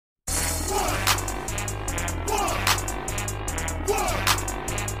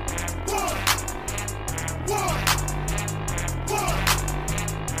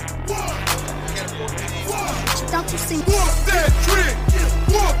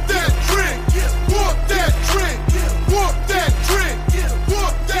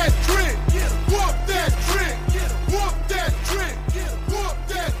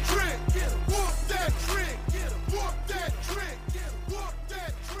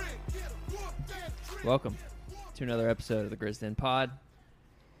Welcome to another episode of the Grizz Den Pod.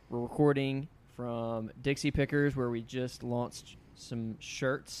 We're recording from Dixie Pickers, where we just launched some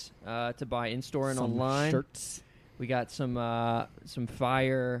shirts to buy in-store and online. Shirts. We got some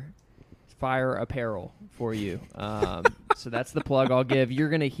fire apparel for you. So that's the plug I'll give. You're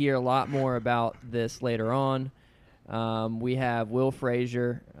going to hear a lot more about this later on. We have Will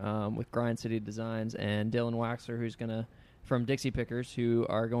Frazier with Grind City Designs and Dylan Waxler, from Dixie Pickers, who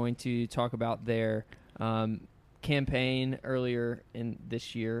are going to talk about their campaign earlier in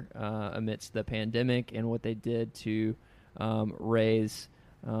this year amidst the pandemic and what they did to raise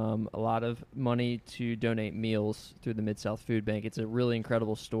a lot of money to donate meals through the Mid-South Food Bank. It's a really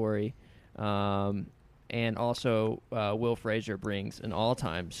incredible story. And also, Will Frazier brings an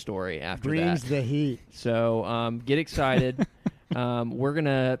all-time story after Brings that. the heat. So get excited. We're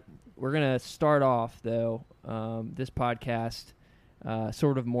gonna start off though this podcast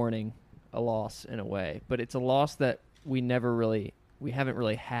sort of mourning a loss in a way, but it's a loss that we haven't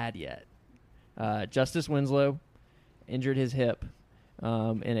really had yet. Justice Winslow injured his hip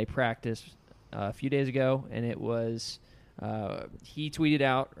in a practice a few days ago, and it was he tweeted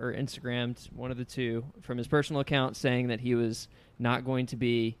out or Instagrammed, one of the two, from his personal account saying that he was not going to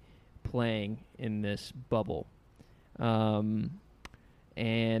be playing in this bubble. And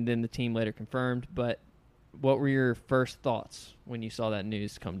then the team later confirmed. But what were your first thoughts when you saw that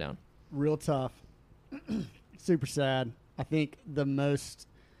news come down? Real tough. Super sad. I think the most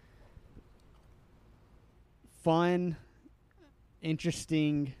fun,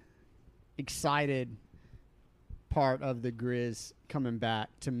 interesting, excited part of the Grizz coming back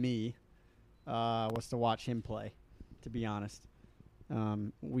to me was to watch him play, to be honest.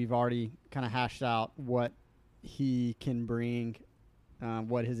 We've already kind of hashed out what he can bring,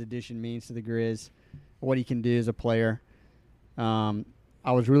 what his addition means to the Grizz, what he can do as a player.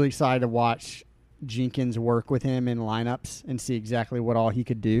 I was really excited to watch Jenkins work with him in lineups and see exactly what all he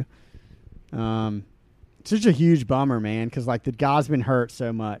could do. It's such a huge bummer, man, because like the guy's been hurt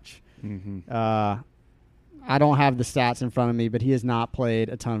so much. Mm-hmm. I don't have the stats in front of me, but he has not played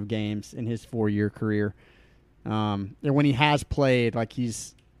a ton of games in his 4-year career. And when he has played, like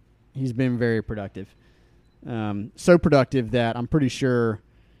he's been very productive. So productive that I'm pretty sure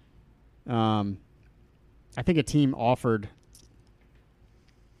I think a team offered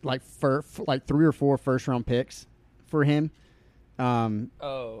like 3 or 4 first-round picks for him In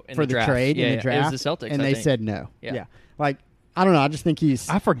for the the trade in the It draft. was the Celtics, and I they think. said no. Yeah. Like, I don't know. I just think I he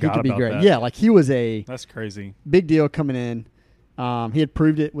forgot could be about great. that. Yeah, like he was a That's crazy. big deal coming in. He had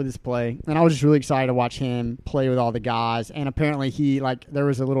proved it with his play, and I was just really excited to watch him play with all the guys. And apparently there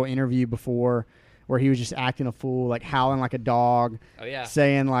was a little interview before where he was just acting a fool, like howling like a dog. Oh yeah,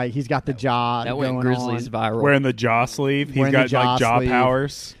 saying like he's got the jaw that went going Grizzlies on. viral. Wearing the jaw sleeve. He's Wearing got the jaw like jaw sleeve.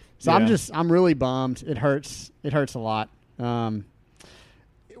 powers. So Yeah. I'm really bummed. It hurts. It hurts a lot.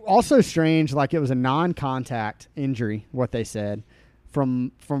 Also strange, like it was a non-contact injury, what they said.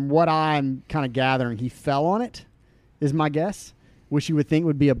 From what I'm kind of gathering, he fell on it, is my guess, which you would think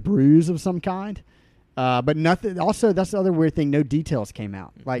would be a bruise of some kind. But nothing. Also, that's the other weird thing. No details came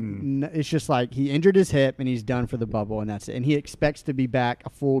out. Like it's just like he injured his hip and he's done for the bubble, and that's it. And he expects to be back a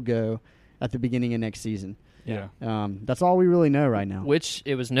full go at the beginning of next season. Yeah. That's all we really know right now. Which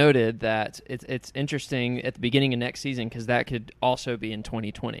it was noted that it's interesting at the beginning of next season because that could also be in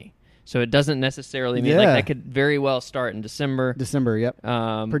 2020. So it doesn't necessarily mean like that could very well start in December. Yep. Which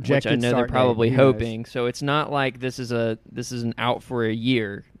I Projected know they're start probably date, who knows? hoping. So it's not like this is an out for a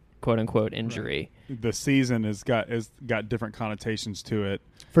year, quote unquote, injury. The season has got different connotations to it.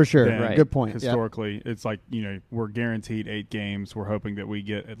 For sure. than Right. Good point. Yep. Historically, it's like, we're guaranteed 8 games. We're hoping that we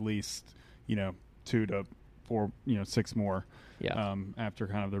get at least, 2 to 4, 6 more. Yeah. After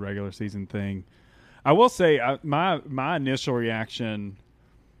kind of the regular season thing. I will say my initial reaction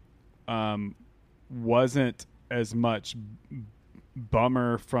wasn't as much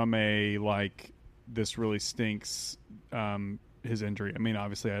bummer from a like this really stinks his injury. I mean,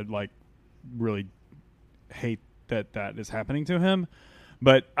 obviously I'd like really hate that is happening to him,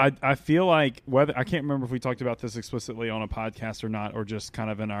 but I feel like whether I can't remember if we talked about this explicitly on a podcast or not, or just kind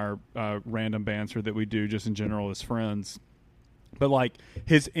of in our random banter that we do just in general as friends, but like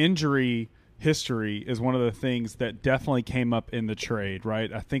his injury history is one of the things that definitely came up in the trade,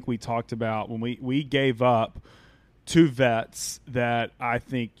 right? I think we talked about when we gave up 2 vets that I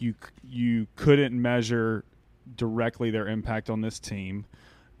think you couldn't measure directly their impact on this team,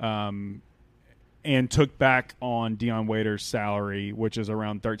 and took back on Dion Waiter's salary, which is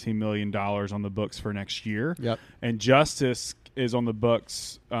around $13 million on the books for next year. Yep. And Justice is on the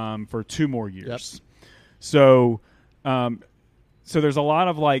books for 2 more years. Yep. So so there's a lot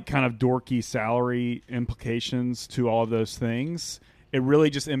of like kind of dorky salary implications to all of those things. It really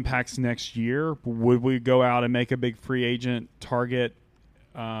just impacts next year. Would we go out and make a big free agent target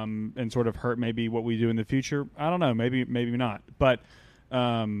and sort of hurt maybe what we do in the future? I don't know. Maybe not. But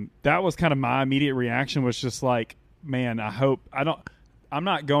that was kind of my immediate reaction, was just like, man, I'm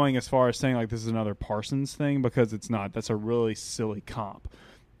not going as far as saying like this is another Parsons thing, because it's not. That's a really silly comp.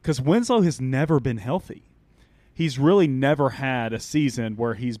 Because Winslow has never been healthy. He's really never had a season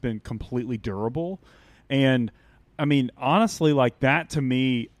where he's been completely durable. And I mean, honestly, like that to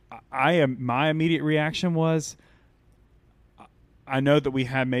me, my immediate reaction was, I know that we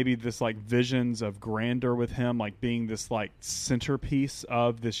had maybe this like visions of grandeur with him, like being this like centerpiece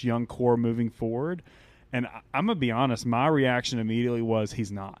of this young core moving forward. And I'm going to be honest, my reaction immediately was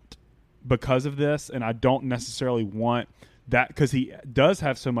he's not, because of this. And I don't necessarily want that, because he does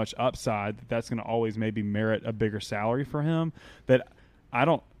have so much upside that's going to always maybe merit a bigger salary for him, that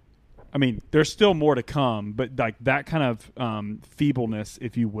I mean, there's still more to come, but like that kind of feebleness,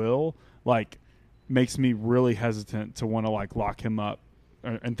 if you will, like makes me really hesitant to want to like lock him up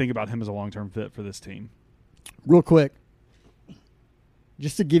and think about him as a long-term fit for this team. Real quick,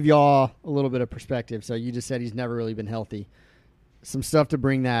 just to give y'all a little bit of perspective. So you just said he's never really been healthy. Some stuff to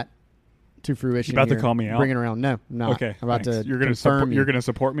bring that to fruition. You about here. to call me out? Bring it around. No, I'm not. Okay. I'm about thanks. to You're going to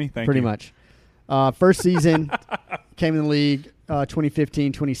support me? Thank Pretty you. much. First season, came in the league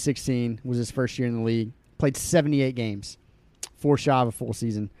 2015, 2016 was his first year in the league. Played 78 games, 4 shy of a full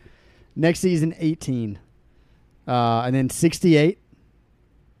season. Next season, 18. And then 68,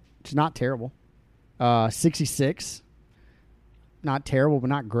 which is not terrible. 66, not terrible, but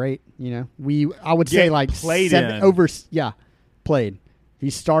not great. You know, I would say like played. He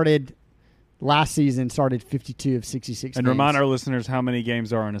started last season, started 52 of 66 and games. remind our listeners how many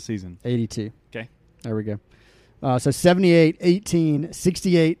games are in a season. 82. Okay. There we go. So 78, 18,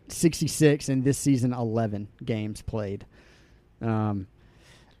 68, 66, and this season 11 games played.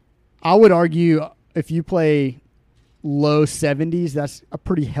 I would argue if you play low 70s, that's a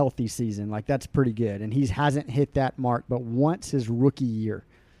pretty healthy season. Like, that's pretty good. And he hasn't hit that mark but once his rookie year.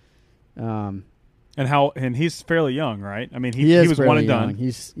 And he's fairly young, right? I mean, he was one and done.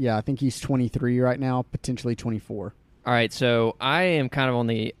 I think he's 23 right now, potentially 24. All right, so I am kind of on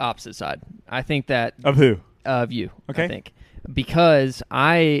the opposite side. I think that of who? Of you. Okay. I think because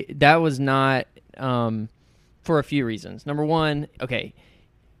that was not for a few reasons. Number one, okay,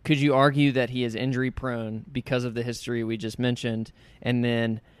 could you argue that he is injury prone because of the history we just mentioned? And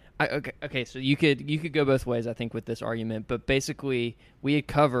then okay, so you could go both ways, I think, with this argument. But basically, we had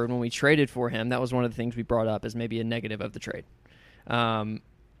covered when we traded for him. That was one of the things we brought up as maybe a negative of the trade.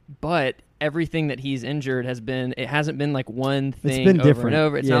 But everything that he's injured it hasn't been like one thing over different. and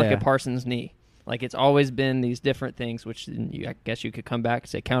over. It's not like a Parsons knee. Like, it's always been these different things, which I guess you could come back and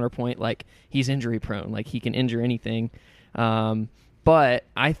say counterpoint, like he's injury prone, like he can injure anything. But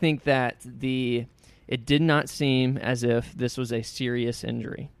I think that it did not seem as if this was a serious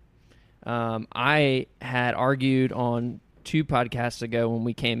injury. I had argued on 2 podcasts ago when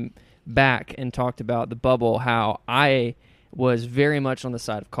we came back and talked about the bubble, how I was very much on the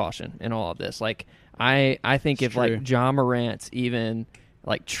side of caution in all of this. Like, I think if like Ja Morant even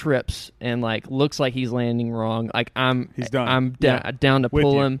like trips and like looks like he's landing wrong, like he's done. I'm down to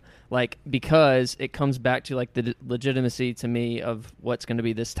pull him, like, because it comes back to like the legitimacy to me of what's going to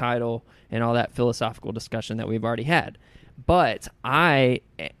be this title and all that philosophical discussion that we've already had. But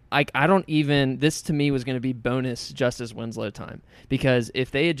this to me was going to be bonus Justice Winslow time, because if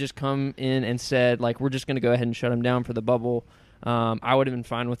they had just come in and said like, we're just going to go ahead and shut him down for the bubble, I would have been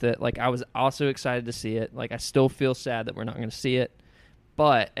fine with it. Like, I was also excited to see it. Like, I still feel sad that we're not going to see it.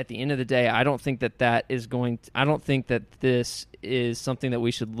 But at the end of the day, I don't think that I don't think that this is something that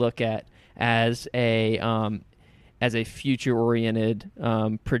we should look at as a future-oriented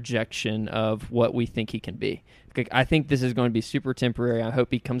projection of what we think he can be. I think this is going to be super temporary. I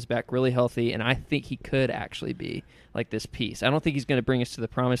hope he comes back really healthy, and I think he could actually be like this piece. I don't think he's going to bring us to the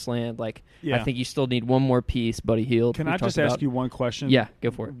promised land. Like, I think you still need one more piece, Buddy Hield. Can I just ask you one question? Yeah,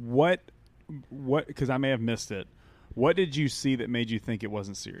 go for it. What? Because I may have missed it. What did you see that made you think it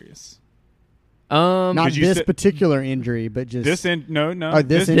wasn't serious? Not this particular injury, but just this.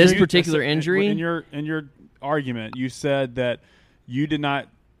 This particular injury. In your argument, you said that you did not.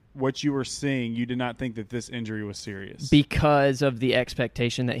 What you were seeing, you did not think that this injury was serious because of the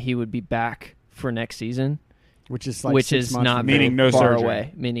expectation that he would be back for next season, which is like which is not meaning no far surgery.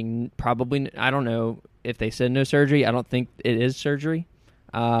 Away. Meaning probably, I don't know if they said no surgery. I don't think it is surgery.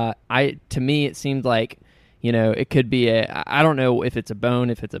 To me, it seemed like It could be I don't know if it's a bone,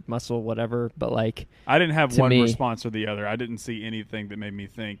 if it's a muscle, whatever, but like I didn't have one me, response or the other. I didn't see anything that made me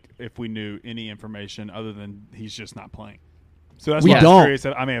think if we knew any information other than he's just not playing. So that's why I was curious.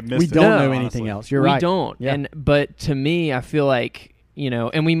 I may have missed it. We don't know honestly. anything else. You're right. We don't. Yeah. But to me, I feel like,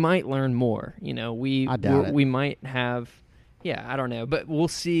 and we might learn more. I doubt it. We might have, I don't know. But we'll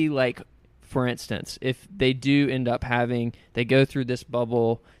see, like, for instance, if they do end up they go through this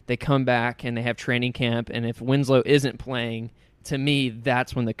bubble, they come back and they have training camp, and if Winslow isn't playing, to me,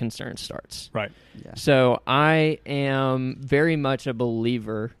 that's when the concern starts. Right. Yeah. So I am very much a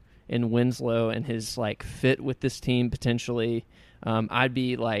believer in Winslow and his like fit with this team potentially. I'd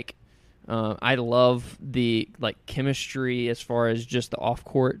be like, I love the like chemistry as far as just the off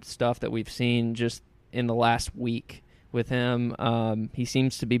court stuff that we've seen just in the last week with him. He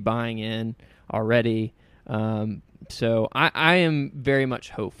seems to be buying in already. So I am very much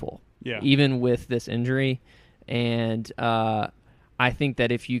hopeful, even with this injury. And I think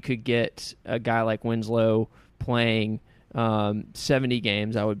that if you could get a guy like Winslow playing 70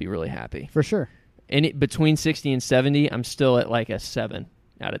 games, I would be really happy. For sure. And between 60 and 70, I'm still at like a 7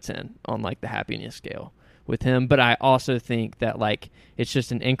 out of 10 on like the happiness scale with him. But I also think that like it's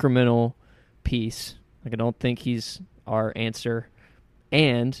just an incremental piece. Like I don't think he's our answer.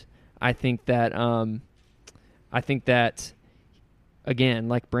 And I think that again,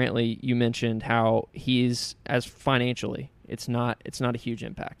 like Brantley, you mentioned how he's as financially, it's not a huge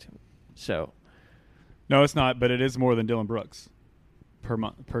impact. So no, it's not, but it is more than Dylan Brooks per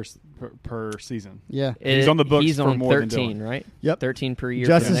month per season. Yeah, he's on the books. He's for on more 13, than Dylan. right? Yep, 13 per year.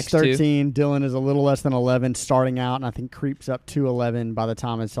 Justice for the next 13. Dylan is a little less than 11 starting out, and I think creeps up to 11 by the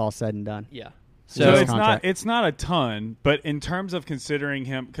time it's all said and done. Yeah. So it's not a ton, but in terms of considering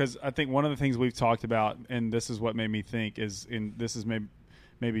him, because I think one of the things we've talked about, and this is what made me think this is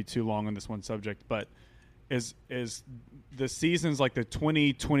maybe too long on this one subject, but is the seasons like the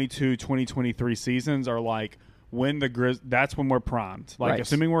 2022, 2023 seasons are like when that's when we're primed. Like right.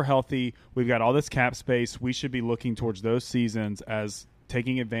 Assuming we're healthy, we've got all this cap space, we should be looking towards those seasons as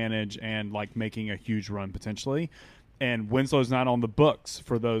taking advantage and like making a huge run potentially. And Winslow's not on the books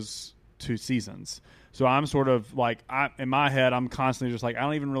for those 2 seasons. So I'm sort of like, in my head, I'm constantly just like, I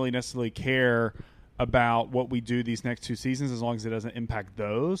don't even really necessarily care about what we do these next 2 seasons as long as it doesn't impact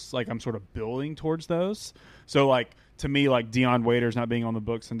those. Like I'm sort of building towards those. So like to me, like Deion Waiters not being on the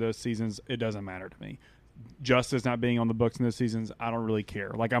books in those seasons, it doesn't matter to me. Justice not being on the books in those seasons, I don't really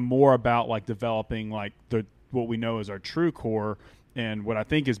care. Like I'm more about like developing like what we know is our true core. And what I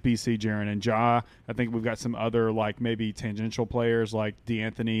think is BC, Jaren, and Ja. I think we've got some other like maybe tangential players like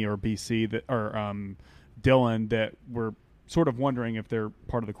DeAnthony or BC that or Dylan that we're sort of wondering if they're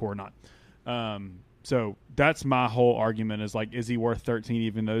part of the core or not. So that's my whole argument is like, is he worth 13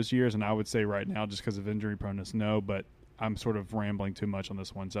 even those years? And I would say right now, just because of injury proneness, no. But I'm sort of rambling too much on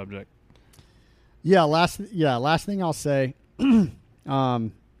this one subject. Yeah. Last thing I'll say.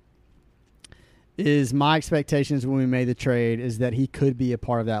 Is my expectations when we made the trade is that he could be a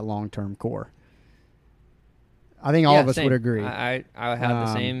part of that long-term core. I think all of us would agree. I have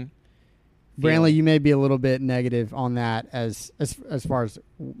the same. Brantley, you may be a little bit negative on that as far as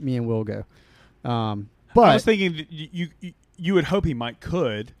me and Will go. But I was thinking that you would hope he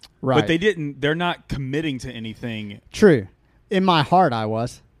could, right. But they didn't. They're not committing to anything. True. In my heart, I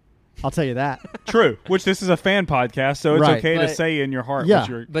was. I'll tell you that. True. Which this is a fan podcast, so it's okay to say in your heart. Yeah,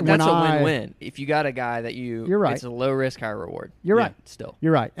 but that's a win-win. If you got a guy that you're right. It's a low risk, high reward. You're right. Still,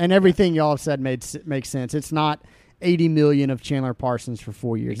 you're right. And everything y'all have said makes sense. It's not $80 million of Chandler Parsons for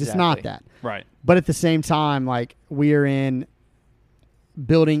 4 years. Exactly. It's not that. Right. But at the same time, like we are in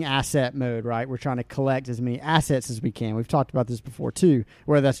building asset mode, right? We're trying to collect as many assets as we can. We've talked about this before too,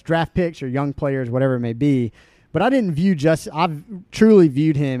 whether that's draft picks or young players, whatever it may be. But I didn't view I've truly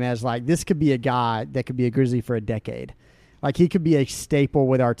viewed him as like this could be a guy that could be a Grizzly for a decade. Like he could be a staple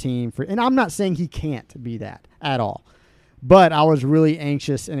with our team and I'm not saying he can't be that at all. But I was really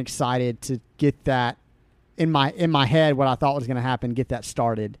anxious and excited to get that in my head, what I thought was going to happen, get that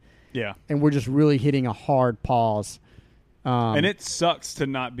started. Yeah. And we're just really hitting a hard pause. And it sucks to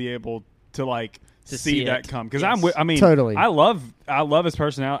not be able to like to see that come because yes. Totally. I love his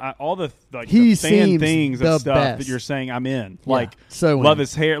personality. All the like he the fan things and stuff best. that you're saying I'm in. Yeah, like so love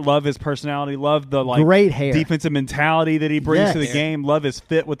his hair, love his personality, love the like great hair, defensive mentality that he brings to the yes. game, love his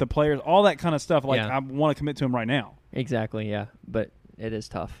fit with the players, all that kind of stuff. Like yeah. I want to commit to him right now. Exactly. Yeah, but it is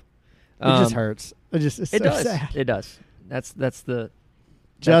tough. It just hurts. It's so does. sad. It does. That's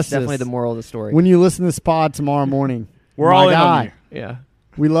definitely the moral of the story. When you listen to this pod tomorrow morning, we're all in on you. Yeah.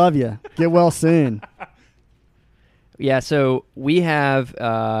 We love you. Get well soon. Yeah, so we have,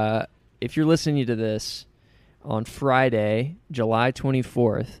 if you're listening to this, on Friday, July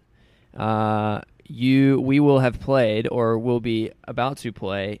 24th, we will have played or will be about to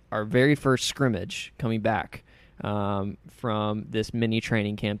play our very first scrimmage coming back from this mini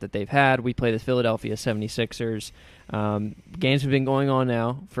training camp that they've had. We play the Philadelphia 76ers. Games have been going on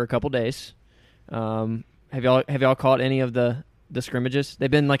now for a couple days. Have y'all caught any of the scrimmages? They've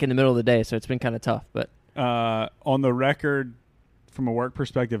been like in the middle of the day, so it's been kind of tough. But on the record, from a work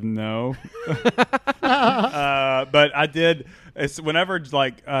perspective, no. But I did. It's whenever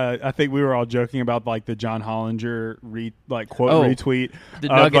I think we were all joking about like the John Hollinger retweet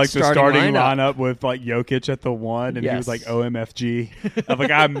of like the starting lineup with like Jokic at the 1, and he was like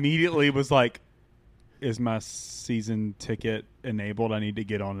OMFG. I immediately was like, "Is my season ticket enabled? I need to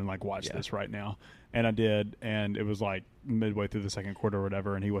get on and like watch this right now." And I did, and it was like midway through the second quarter or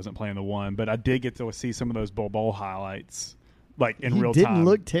whatever, and he wasn't playing the 1, but I did get to see some of those Bowl highlights. Like in real time. He didn't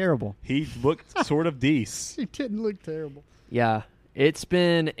look terrible. He looked sort of decent. He didn't look terrible. Yeah, it's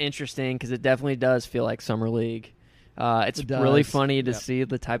been interesting because it definitely does feel like summer league. It's really funny to see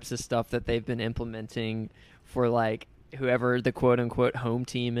the types of stuff that they've been implementing for like whoever the quote unquote home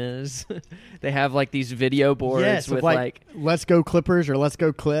team is. They have like these video boards with like let's go Clippers or let's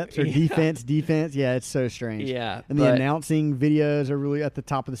go Clips or defense. Yeah, it's so strange. Yeah, and the announcing videos are really at the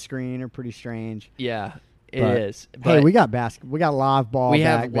top of the screen are pretty strange. Yeah. It is. Hey, we got we got live ball. We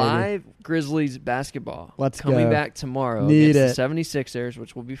have live Grizzlies basketball. Coming back tomorrow against the 76ers,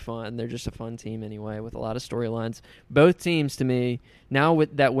 which will be fun. They're just a fun team anyway with a lot of storylines. Both teams, to me, now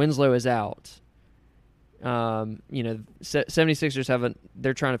with that Winslow is out, 76ers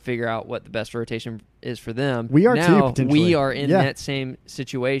they're trying to figure out what the best rotation is for them. We are now, too, potentially. We are in that same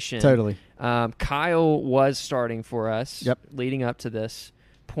situation. Totally. Kyle was starting for us leading up to this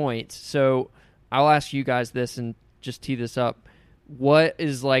point. So I'll ask you guys this and just tee this up. What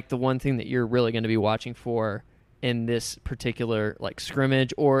is like the one thing that you're really going to be watching for in this particular like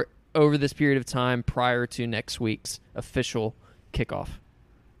scrimmage or over this period of time prior to next week's official kickoff?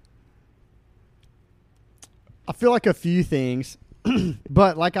 I feel like a few things,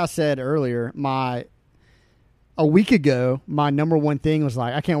 but like I said earlier, a week ago, my number one thing was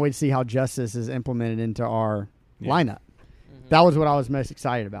like, I can't wait to see how Justice is implemented into our lineup. Mm-hmm. That was what I was most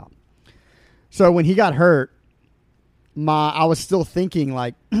excited about. So when he got hurt, I was still thinking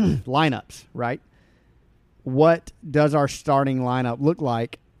like lineups, right? What does our starting lineup look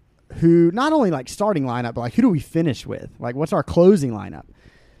like? Who not only like starting lineup, but like who do we finish with? Like what's our closing lineup?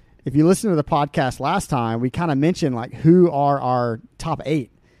 If you listen to the podcast last time, we kind of mentioned like who are our top 8.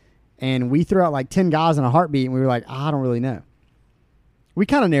 And we threw out like 10 guys in a heartbeat and we were like, I don't really know. We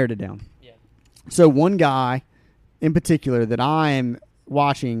kind of narrowed it down. Yeah. So one guy in particular that I am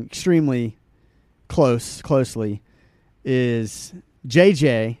watching extremely closely is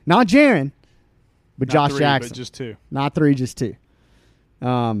JJ, not Jaren, but not Josh 3, Jackson. But just 2. Not 3, just 2.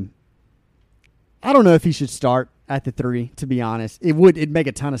 I don't know if he should start at the 3, to be honest. It'd make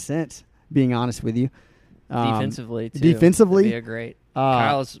a ton of sense, being honest with you. Defensively, too. Defensively. That'd be a great.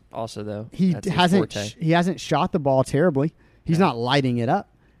 Kyle's also, though. He hasn't shot the ball terribly. He's not lighting it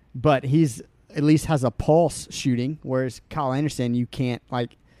up, but he's at least has a pulse shooting, whereas Kyle Anderson, you can't,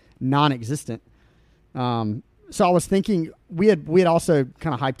 like, non-existent. So I was thinking we had also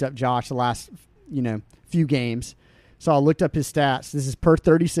kind of hyped up Josh the last few games. So I looked up his stats. This is per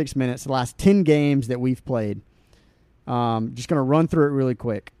 36 minutes, the last 10 games that we've played. Just going to run through it really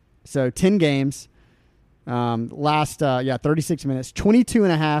quick. So 10 games, last 36 minutes,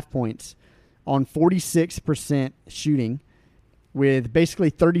 22.5 points on 46% shooting, with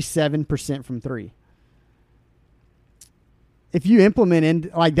basically 37% from 3. If you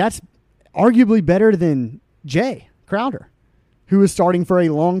implement that's arguably better than Jay Crowder, who was starting for a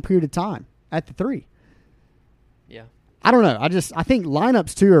long period of time at the 3. Yeah. I don't know. I think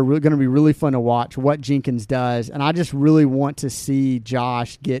lineups, too, are going to be really fun to watch, what Jenkins does, and I just really want to see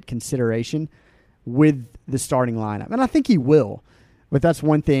Josh get consideration with the starting lineup. And I think he will, but that's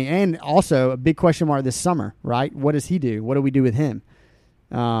one thing. And also a big question mark this summer, right? What does he do? What do we do with him?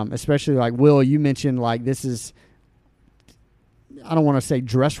 Especially like Will, you mentioned like this is – I don't want to say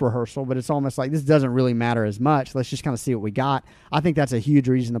dress rehearsal, but it's almost like this doesn't really matter as much. Let's just kind of see what we got. I think that's a huge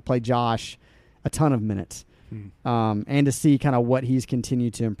reason to play Josh a ton of minutes and to see kind of what he's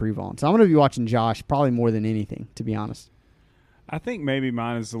continued to improve on. So I'm going to be watching Josh probably more than anything, to be honest. I think maybe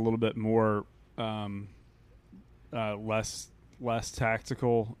mine is a little bit more less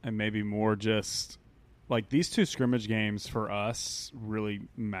tactical and maybe more just like these 2 scrimmage games for us really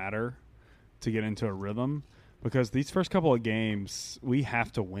matter to get into a rhythm. Because these first couple of games, we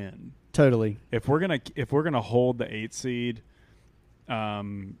have to win. Totally. If we're gonna hold the 8 seed,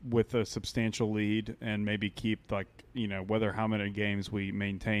 with a substantial lead and maybe keep whether how many games we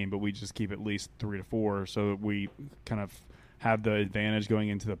maintain, but we just keep at least 3 to 4 so that we kind of have the advantage going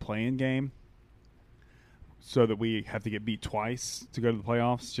into the play-in game, so that we have to get beat twice to go to the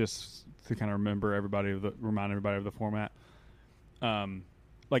playoffs, just to kind of remind everybody of the format.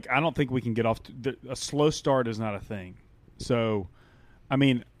 I don't think we can get off a slow start is not a thing. So, I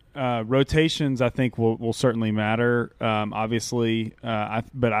mean, rotations I think will certainly matter. Obviously,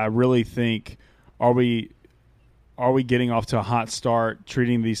 but I really think are we getting off to a hot start,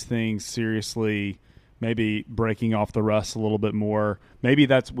 treating these things seriously, maybe breaking off the rust a little bit more. Maybe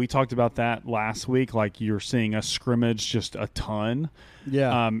we talked about that last week. Like you're seeing us scrimmage just a ton.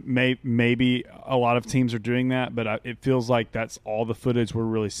 Yeah. Maybe a lot of teams are doing that, but it feels like that's all the footage we're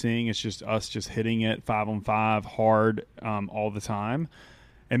really seeing. It's just us just hitting it 5-on-5 hard all the time.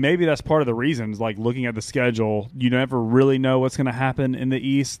 And maybe that's part of the reasons, like looking at the schedule, you never really know what's going to happen in the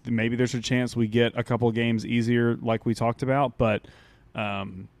East. Maybe there's a chance we get a couple of games easier like we talked about, but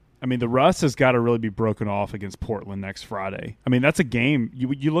I mean, the rust has got to really be broken off against Portland next Friday. I mean, that's a game.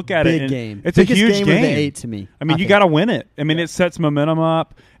 You look at Big it. Game. It's Biggest a huge game game. of the 8 to me. I mean, you got to win it. I mean, it sets momentum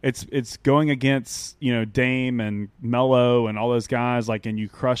up. It's going against Dame and Melo and all those guys. And you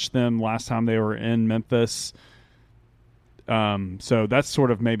crushed them last time they were in Memphis. So that's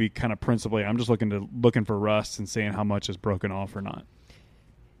sort of maybe kind of principally. I'm just looking for rust and seeing how much is broken off or not.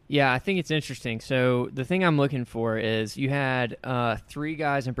 Yeah, I think it's interesting. So the thing I'm looking for is you had 3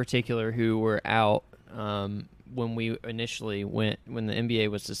 guys in particular who were out when we initially went, when the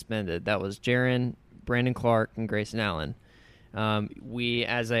NBA was suspended. That was Jaren, Brandon Clark, and Grayson Allen. We,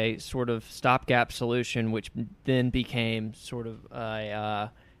 as a sort of stopgap solution, which then became sort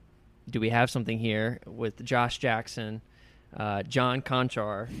of do we have something here, with Josh Jackson, John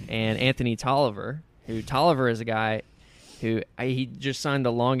Conchar, and Anthony Tolliver, who Tolliver is a guy who he just signed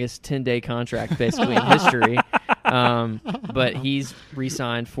the longest 10-day contract basically in history, but he's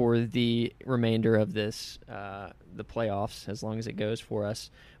re-signed for the remainder of this, the playoffs, as long as it goes for us.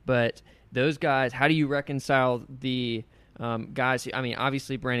 But those guys, how do you reconcile the guys? I mean,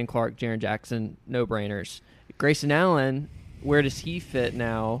 obviously Brandon Clark, Jaren Jackson, no-brainers. Grayson Allen, where does he fit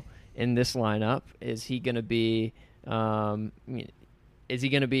now in this lineup? Is he going to be is he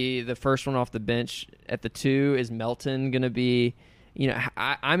going to be the first one off the bench at the 2? Is Melton going to be,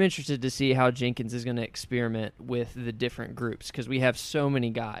 I'm interested to see how Jenkins is going to experiment with the different groups, because we have so many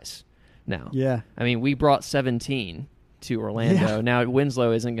guys now. Yeah. I mean, we brought 17 to Orlando. Yeah. Now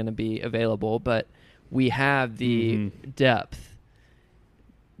Winslow isn't going to be available, but we have the depth.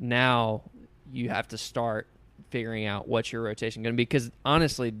 Now you have to start figuring out what your rotation going to be, because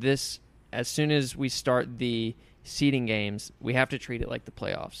honestly, as soon as we start the seeding games, we have to treat it like the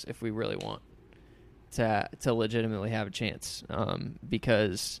playoffs if we really want to legitimately have a chance,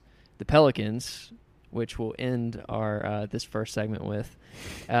 because the Pelicans, which we'll end our this first segment with,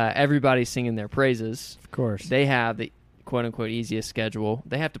 everybody's singing their praises. Of course. They have the quote-unquote easiest schedule.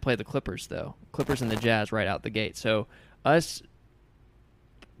 They have to play the Clippers, though. Clippers and the Jazz right out the gate. So us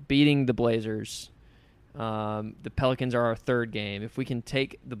beating the Blazers, the Pelicans are our third game. If we can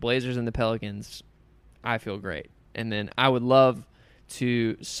take the Blazers and the Pelicans, I feel great. And then I would love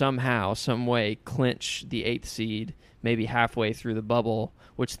to somehow, some way, clinch the 8th seed, maybe halfway through the bubble,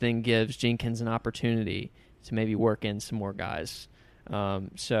 which then gives Jenkins an opportunity to maybe work in some more guys.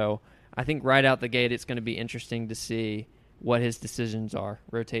 So I think right out the gate, it's going to be interesting to see what his decisions are,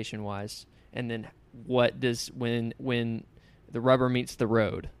 rotation-wise, and then what does when the rubber meets the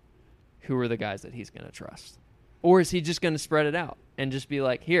road, who are the guys that he's going to trust? Or is he just going to spread it out and just be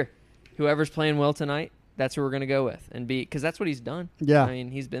like, here, whoever's playing well tonight, that's who we're going to go with, and because that's what he's done. Yeah, I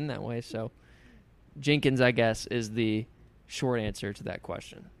mean, he's been that way. So Jenkins, I guess, is the short answer to that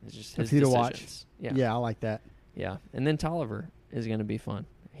question. It's just his decisions. To watch. Yeah, I like that. Yeah, and then Tolliver is going to be fun.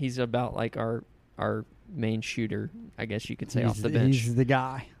 He's about like our main shooter, I guess you could say, off the bench. He's the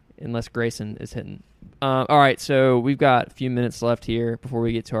guy, unless Grayson is hitting. All right, so we've got a few minutes left here before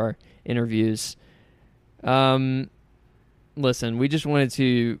we get to our interviews. Listen, we just wanted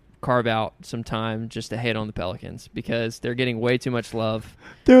to carve out some time just to hate on the Pelicans because they're getting way too much love.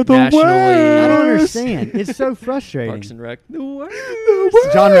 They're the nationally. worst. I don't understand. It's so frustrating. Parks and Rec. The worst.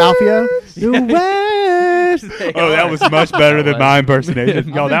 John Ralphio. The worst. Oh, that was much better than my impersonation.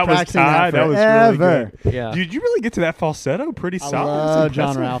 Yo, that was tied. That was really good. Yeah. Did you really get to that falsetto? Pretty solid. I love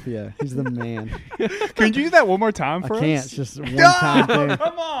John Ralphio. He's the man. Can you do that one more time for us? I can't. It's just one time thing.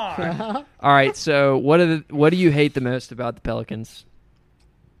 Come on. All right. So what do you hate the most about the Pelicans?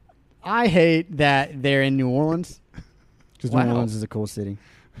 I hate that they're in New Orleans because New Orleans is a cool city.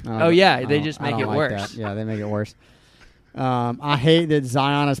 They just make it like worse. that. Yeah, they make it worse. I hate that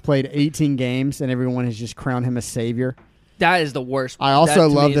Zion has played 18 games and everyone has just crowned him a savior. That is the worst. I also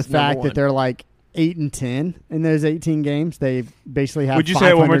love the fact one. that they're like 8-10 in those 18 games. They basically have. Would you say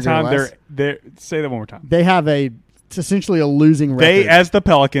it one more 500 or time? less. They're say that one more time. They have it's essentially a losing record. They, as the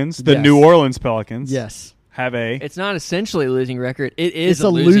Pelicans, the Yes. New Orleans Pelicans, yes, have a. It's not essentially a losing record. It is it's a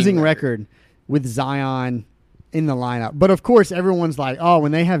losing record with Zion in the lineup. But of course, everyone's like, oh,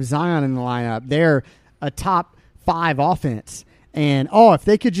 when they have Zion in the lineup, they're a top 5 offense. And if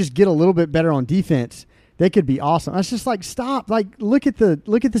they could just get a little bit better on defense, they could be awesome. It's just like, stop. Like, look at the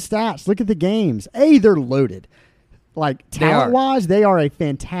stats. Look at the games. They're loaded. Like, talent-wise, they are a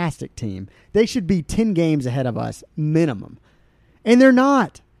fantastic team. They should be 10 games ahead of us, minimum. And they're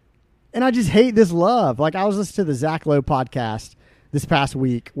not. And I just hate this love. Like, I was listening to the Zach Lowe podcast this past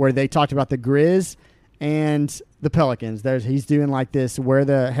week where they talked about the Grizz and the Pelicans. He's doing like this Where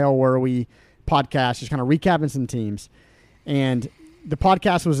the Hell Were We podcast, just kind of recapping some teams. And the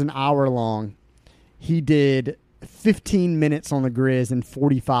podcast was an hour long. He did 15 minutes on the Grizz and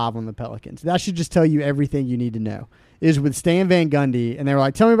 45 on the Pelicans. That should just tell you everything you need to know. It was with Stan Van Gundy, and they were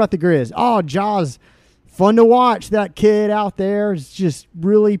like, tell me about the Grizz. Oh, Jaws, fun to watch. That kid out there is just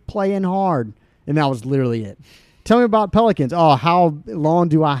really playing hard. And that was literally it. Tell me about Pelicans. Oh, how long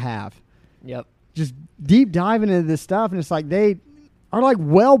do I have? Yep. Just deep diving into this stuff, and it's like they are like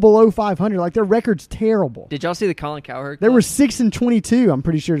well below 500. Like their record's terrible. Did y'all see the Colin Cowherd? They were 6-22. I'm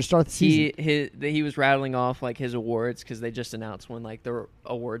pretty sure to start the season. He was rattling off like his awards because they just announced when like the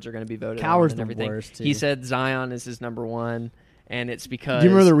awards are going to be voted Cowherd's on and everything. the worst, too. He said Zion is his number one, and it's because. Do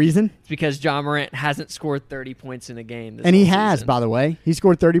you remember the reason? It's because John Morant hasn't scored 30 points in a game. And he whole has, season. by the way. He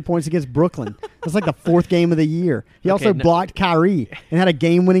scored 30 points against Brooklyn. That's like the 4th game of the year. He also blocked Kyrie and had a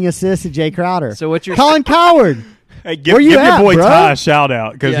game-winning assist to Jay Crowder. So what's your Colin Cowherd? Hey, give Where you your at, boy bro? Ty a shout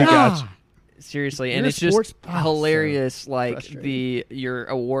out because he Yeah. got you. Seriously, You're and a it's just sports- hilarious. so Like frustrating. you're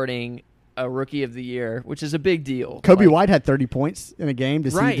awarding a Rookie of the Year, which is a big deal. Kobe Like, White had 30 points in a game.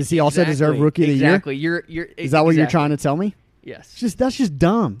 Does right, he also deserve Rookie of the Year? Exactly. You're Is that what you're trying to tell me? Yes. That's just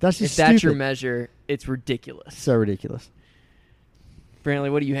dumb. That's If just that's stupid. your measure, it's ridiculous. So ridiculous.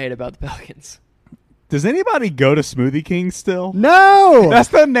 Brantley, what do you hate about the Pelicans? Does anybody go to Smoothie King still? No. That's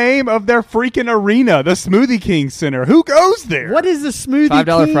the name of their freaking arena, the Smoothie King Center. Who goes there? What is the Smoothie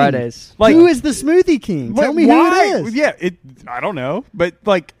 $5 King? Fridays. Like- who is the Smoothie King? Tell me why? who it is. Yeah, I don't know, but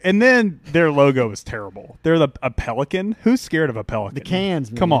like, and then their logo is terrible. They're a pelican. Who's scared of a pelican? The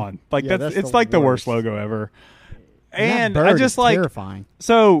cans, man. Come on, like Yeah, that's that's it's the like the worst worst. logo ever. And And that I bird just is like terrifying.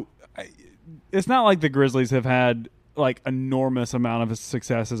 so. It's not like the Grizzlies have had like enormous amount of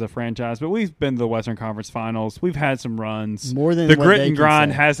success as a franchise, but we've been to the Western Conference Finals. We've had some runs. More than the what grit they and can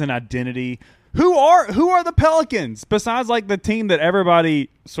grind say. has an identity. Who are the Pelicans besides like the team that everybody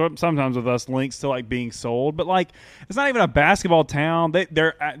sometimes with us links to like being sold, but like it's not even a basketball town.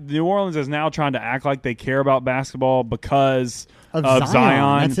 They're New Orleans is now trying to act like they care about basketball because Of of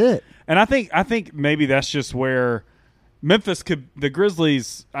Zion. That's it. And I think maybe that's just where Memphis the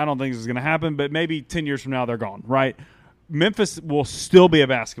Grizzlies, I don't think this is going to happen, but maybe 10 years from now they're gone, right? Memphis will still be a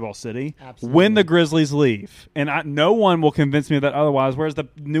basketball city Absolutely. when the Grizzlies leave. And no one will convince me that otherwise, whereas the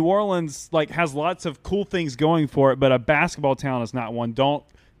New Orleans like has lots of cool things going for it, but a basketball town is not one. Don't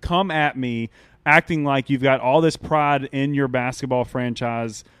come at me acting like you've got all this pride in your basketball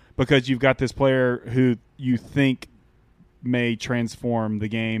franchise because you've got this player who you think may transform the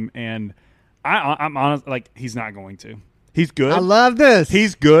game. And I'm honest, like he's not going to. He's good. I love this.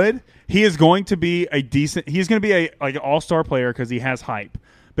 He's good. He is going to be he's going to be an all-star player because he has hype.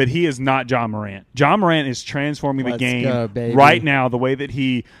 But he is not John Morant. John Morant is transforming the Let's game go, baby. right now. The way that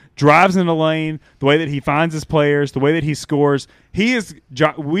he drives in the lane, the way that he finds his players, the way that he scores. He is.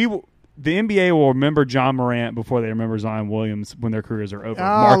 The NBA will remember John Morant before they remember Zion Williams when their careers are over. Oh,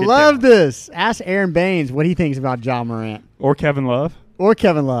 I Mark it love down. this. Ask Aaron Baines what he thinks about John Morant Or Kevin Love. or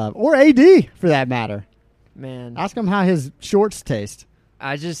Kevin Love or AD for that matter. Man, Ask him how his shorts taste.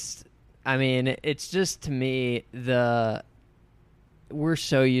 I mean, it's just to me we're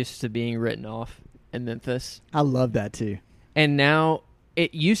so used to being written off in Memphis, I love that too. and now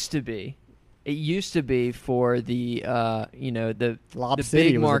it used to be for the the Lob the City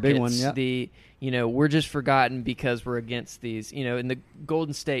big was a markets, big one, yeah. we're just forgotten because we're against these. In the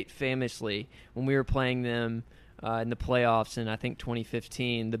Golden State, famously, when we were playing them in the playoffs in I think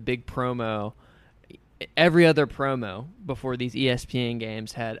 2015, the big promo. Every other promo before these ESPN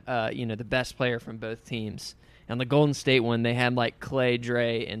games had, the best player from both teams. And the Golden State one, they had like Clay,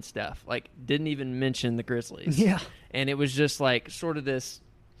 Dre, and stuff. Like, didn't even mention the Grizzlies. Yeah. And it was just like sort of this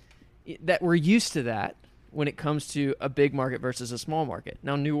that we're used to that when it comes to a big market versus a small market.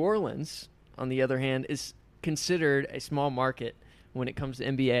 Now, New Orleans, on the other hand, is considered a small market when it comes to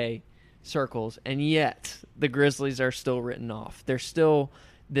NBA circles, and yet the Grizzlies are still written off. There's still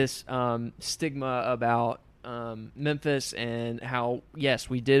this stigma about Memphis and how, yes,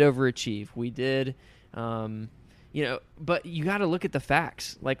 we did overachieve. We did, but you got to look at the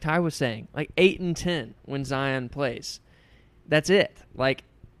facts. Like Ty was saying, like 8-10 when Zion plays. That's it. Like,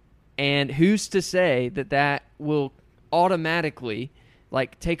 and who's to say that will automatically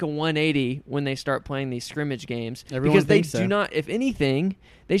take a 180 when they start playing these scrimmage games? Everyone because they thinks do so. not, if anything,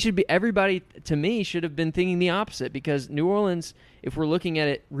 everybody to me should have been thinking the opposite, because New Orleans, if we're looking at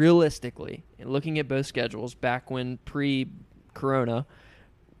it realistically and looking at both schedules back when pre-Corona,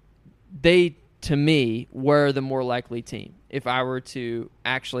 they, to me, were the more likely team. If I were to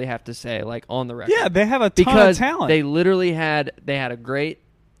actually have to say, on the record. Yeah, they have a ton because of talent. They literally have a great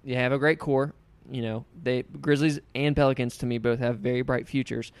core. They Grizzlies and Pelicans to me both have very bright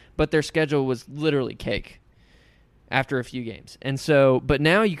futures, but their schedule was literally cake after a few games. And so, but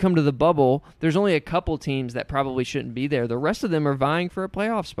now you come to the bubble, there's only a couple teams that probably shouldn't be there. The rest of them are vying for a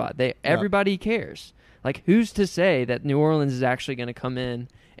playoff spot. Everybody cares. Who's to say that New Orleans is actually going to come in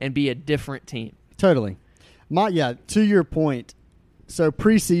and be a different team? Totally. To your point, so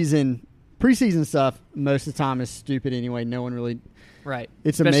preseason stuff most of the time is stupid anyway. No one really... Right.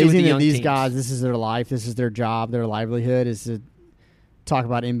 It's Especially amazing with the that young these teams. guys, this is their life, this is their job, their livelihood is to talk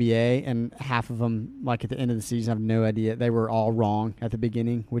about NBA, and half of them, at the end of the season, have no idea. They were all wrong at the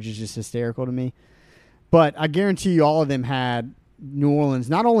beginning, which is just hysterical to me. But I guarantee you all of them had New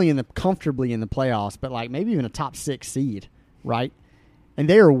Orleans not only comfortably in the playoffs, but maybe even a top 6 seed, right? And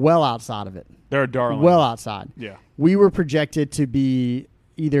they are well outside of it. They're a darling. Well outside. Yeah. We were projected to be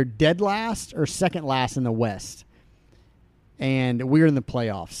either dead last or second last in the West. And we're in the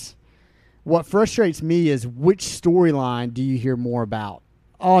playoffs. What frustrates me is, which storyline do you hear more about?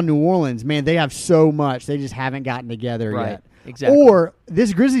 Oh, New Orleans, man, they have so much. They just haven't gotten together yet. Exactly. Or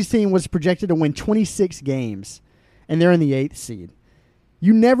this Grizzlies team was projected to win 26 games, and they're in the 8th seed.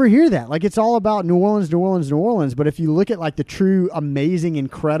 You never hear that. It's all about New Orleans, New Orleans, New Orleans. But if you look at, the true, amazing,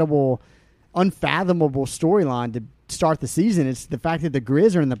 incredible, unfathomable storyline to start the season, it's the fact that the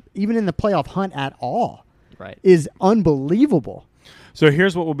Grizz are even in the playoff hunt at all. Right. Is unbelievable. So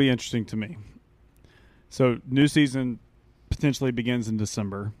here's what will be interesting to me. So new season potentially begins in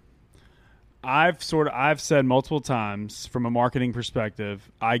December. I've said multiple times, from a marketing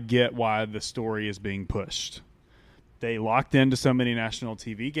perspective, I get why the story is being pushed. They locked into so many national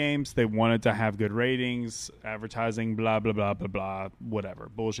TV games. They wanted to have good ratings, advertising, blah, blah, blah, blah, blah, whatever.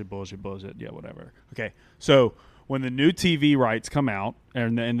 Bullshit. Yeah, whatever. Okay. So when the new TV rights come out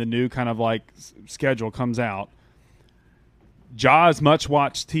and the new kind of schedule comes out, Ja's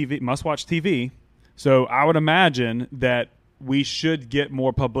must-watch TV. So I would imagine that we should get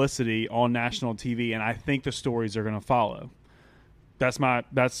more publicity on national TV, and I think the stories are going to follow.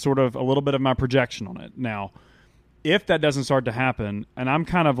 That's sort of a little bit of my projection on it. Now, if that doesn't start to happen, and I'm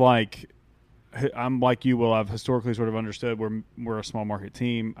like you, Will, I've historically sort of understood we're a small market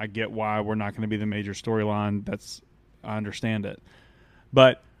team. I get why we're not going to be the major storyline. I understand it.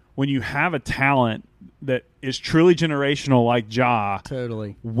 But when you have a talent that is truly generational like Ja,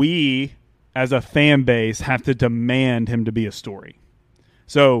 Totally. we as a fan base have to demand him to be a story.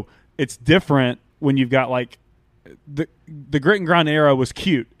 So it's different when you've got the grit and grind era was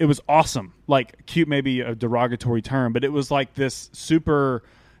cute. It was awesome. Cute may be a derogatory term, but it was this super,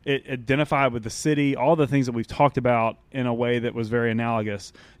 it identified with the city, all the things that we've talked about in a way that was very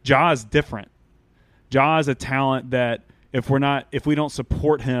analogous. Ja is different. Ja is a talent that if we don't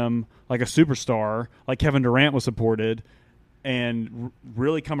support him like a superstar, like Kevin Durant was supported, and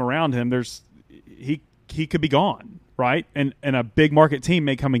really come around him, he could be gone, right? And a big market team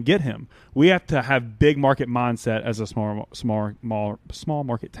may come and get him. We have to have big market mindset as a small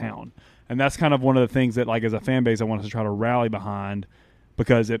market town, and that's kind of one of the things that, as a fan base, I want us to try to rally behind,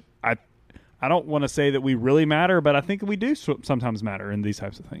 because I don't want to say that we really matter, but I think we do sometimes matter in these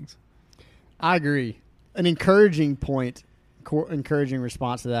types of things. I agree. An encouraging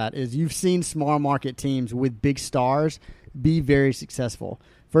response to that is, you've seen small market teams with big stars be very successful.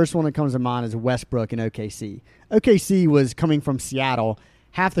 First one that comes to mind is Westbrook and OKC. OKC was coming from Seattle.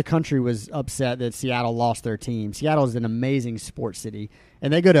 Half the country was upset that Seattle lost their team. Seattle is an amazing sports city,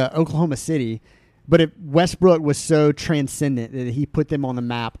 and they go to Oklahoma City, but Westbrook was so transcendent that he put them on the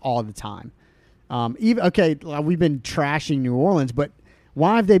map all the time. We've been trashing New Orleans, but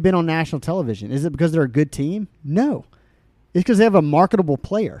why have they been on national television? Is it because they're a good team? No. It's because they have a marketable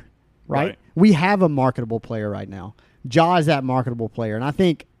player, right? We have a marketable player right now. Ja is that marketable player. And I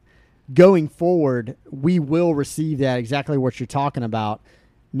think going forward, we will receive that, exactly what you're talking about.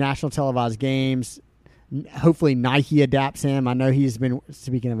 National televised games, hopefully Nike adapts him. I know he's been,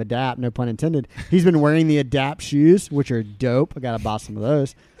 speaking of adapt, no pun intended, he's been wearing the adapt shoes, which are dope. I got to buy some of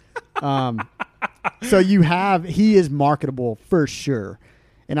those. So he is marketable for sure.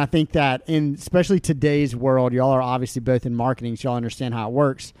 And I think that in especially today's world, y'all are obviously both in marketing, so y'all understand how it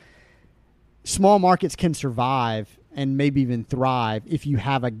works. Small markets can survive and maybe even thrive if you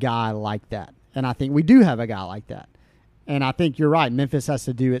have a guy like that. And I think we do have a guy like that. And I think you're right. Memphis has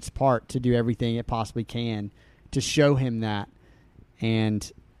to do its part to do everything it possibly can to show him that. And,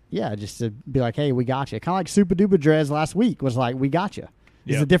 yeah, just to be like, hey, we got you. Kind of like Super Duper Drez last week was like, we got you.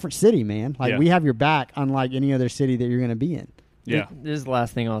 It's a different city, man. Like, we have your back unlike any other city that you're going to be in. Yeah. This is the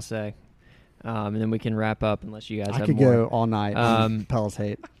last thing I'll say. And then we can wrap up unless you guys have more. I could go all night on Pell's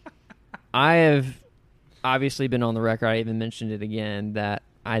hate. I have obviously been on the record. I even mentioned it again that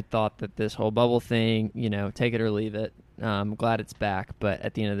I thought that this whole bubble thing, take it or leave it. I'm glad it's back, but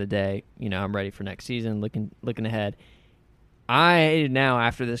at the end of the day, I'm ready for next season, looking ahead. I now,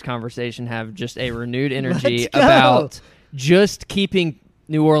 after this conversation, have just a renewed energy about just keeping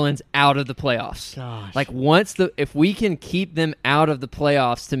New Orleans out of the playoffs. Gosh. Like if we can keep them out of the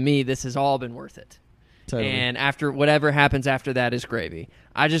playoffs, to me, this has all been worth it. Totally. And after whatever happens after that is gravy.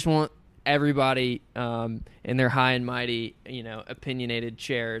 I just want everybody in their high and mighty, opinionated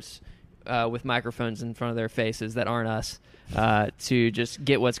chairs with microphones in front of their faces that aren't us to just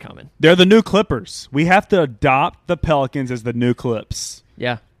get what's coming. They're the new Clippers. We have to adopt the Pelicans as the new Clips.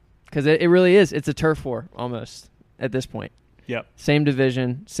 Yeah, because it really is. It's a turf war almost at this point. Yep. Same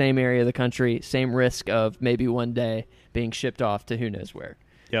division, same area of the country, same risk of maybe one day being shipped off to who knows where.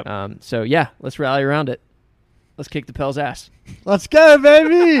 Yep. So, yeah, let's rally around it. Let's kick the Pels' ass. Let's go,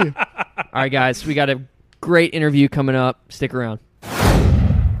 baby. All right, guys, we got a great interview coming up. Stick around.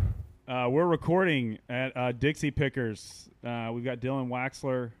 We're recording at Dixie Pickers. We've got Dylan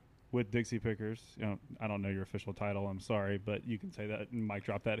Waxler with Dixie Pickers. I don't know your official title. I'm sorry, but you can say that and mic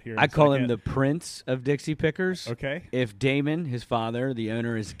drop that here. I call him the Prince of Dixie Pickers. Okay. If Damon, his father, the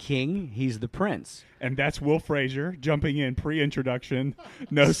owner, is king, he's the prince. And that's Will Frazier jumping in pre-introduction.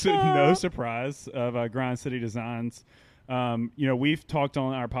 No surprise of Grind City Designs. We've talked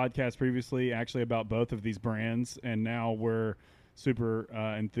on our podcast previously actually about both of these brands, and now we're super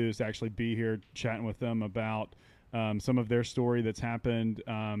enthused to actually be here chatting with them about some of their story that's happened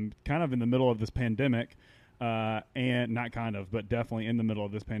kind of in the middle of this pandemic, and not kind of, but definitely in the middle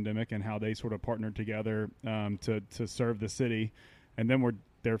of this pandemic, and how they sort of partnered together to serve the city. And then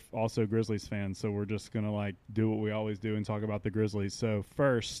they're also Grizzlies fans, so we're just going to do what we always do and talk about the Grizzlies. So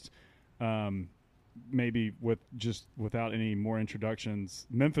first, maybe without any more introductions,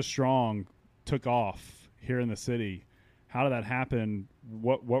 Memphis Strong took off here in the city. How did that happen?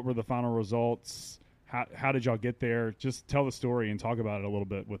 What were the final results? How did y'all get there? Just tell the story and talk about it a little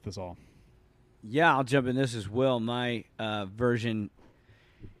bit with this all. Yeah, I'll jump in this as well. My version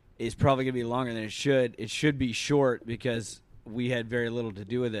is probably going to be longer than it should. It should be short because we had very little to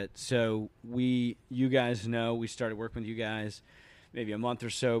do with it. So you guys know, we started working with you guys maybe a month or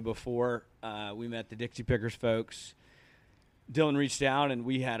so before we met the Dixie Pickers folks. Dylan reached out, and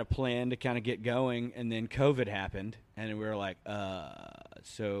we had a plan to kind of get going, and then COVID happened, and we were like,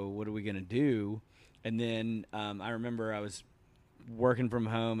 so what are we going to do? And then I remember I was working from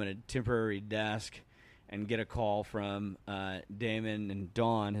home at a temporary desk and get a call from Damon and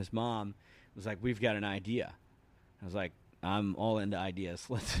Dawn, his mom. It was like, we've got an idea. I was like, I'm all into ideas.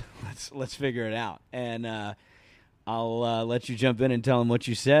 Let's figure it out. And I'll let you jump in and tell them what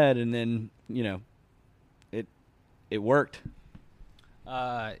you said, and then, it worked.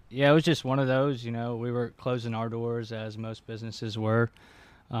 Yeah, it was just one of those, we were closing our doors as most businesses were.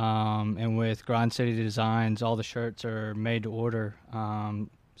 And with Grind City Designs, all the shirts are made to order.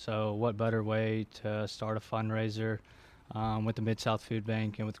 So what better way to start a fundraiser with the Mid-South Food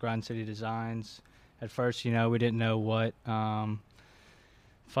Bank and with Grind City Designs. At first, we didn't know what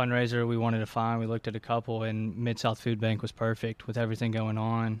fundraiser we wanted to find. We looked at a couple, and Mid-South Food Bank was perfect with everything going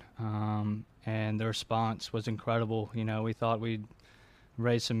on. And the response was incredible. We thought we'd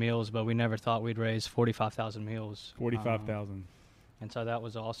raise some meals, but we never thought we'd raise 45,000 meals. 45,000. And so that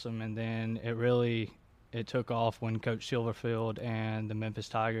was awesome. And then it took off when Coach Silverfield and the Memphis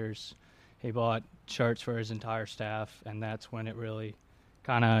Tigers, he bought shirts for his entire staff, and that's when it really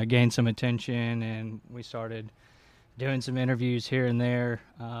kind of gained some attention, and we started doing some interviews here and there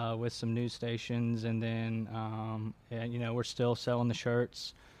with some news stations, and then we're still selling the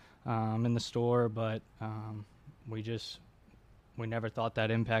shirts in the store, but we never thought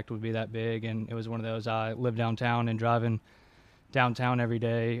that impact would be that big. And it was one of those, I live downtown, and driving downtown every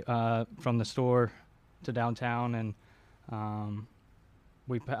day from the store to downtown, and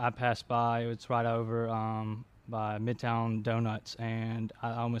I passed by. It's right over by Midtown Donuts, and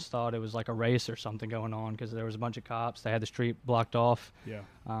I almost thought it was like a race or something going on because there was a bunch of cops. They had the street blocked off. Yeah.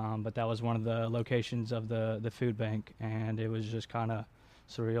 But that was one of the locations of the food bank, and it was just kind of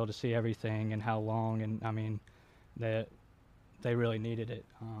surreal to see everything and how long. And I mean, they really needed it,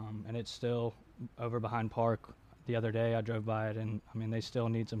 and it's still over behind Park. The other day I drove by it, and I mean they still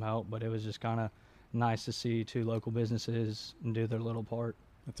need some help, but it was just kind of nice to see 2 local businesses do their little part.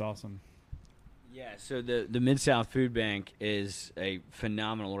 That's awesome. Yeah, so the Mid-South Food Bank is a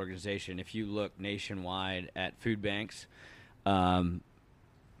phenomenal organization. If you look nationwide at food banks,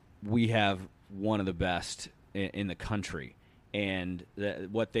 we have one of the best in the country, and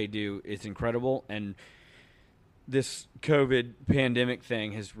what they do is incredible. And this COVID pandemic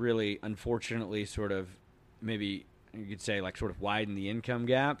thing has really, unfortunately, sort of maybe you could say like sort of widened the income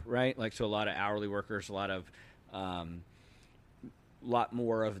gap, right? Like, so a lot of hourly workers, a lot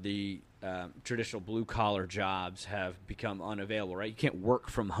more of the traditional blue-collar jobs have become unavailable, right? You can't work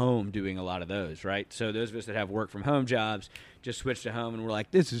from home doing a lot of those, right? So those of us that have work-from-home jobs just switch to home, and we're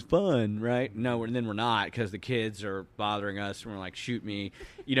like, this is fun, right? No, and then we're not because the kids are bothering us, and we're like, shoot me.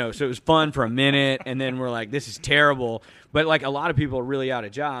 So it was fun for a minute, and then we're like, this is terrible. But, like, a lot of people are really out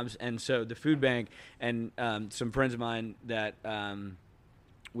of jobs, and so the food bank and some friends of mine that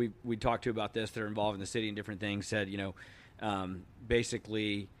we talked to about this that are involved in the city and different things said,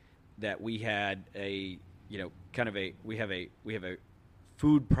 basically that we had we have a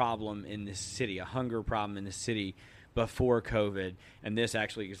food problem in this city, a hunger problem in this city before COVID, and this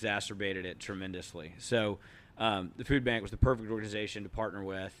actually exacerbated it tremendously. So the food bank was the perfect organization to partner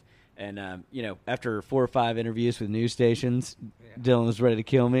with. And, after 4 or 5 interviews with news stations, Dylan was ready to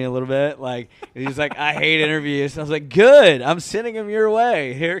kill me a little bit. Like, he was like, I hate interviews. I was like, good. I'm sending them your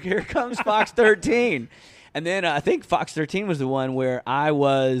way. Here comes Fox 13. And then I think Fox 13 was the one where I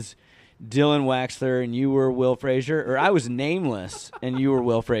was Dylan Waxler and you were Will Frazier, or I was nameless and you were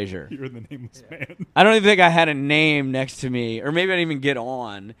Will Frazier. You were the nameless man. I don't even think I had a name next to me, or maybe I didn't even get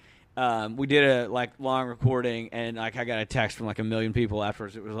on. We did a long recording, and I got a text from 1 million people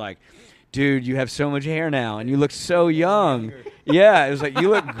afterwards. It was like, dude, you have so much hair now, and you look so young. Yeah, it was like, you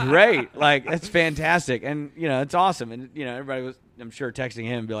look great. Like, that's fantastic. And, it's awesome. And, everybody was, I'm sure, texting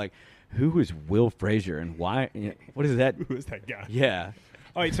him and be like, who is Will Frazier and why? What is that? Who is that guy? Yeah.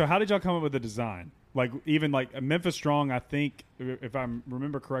 All right, so how did y'all come up with the design? Like, even Memphis Strong, I think, if I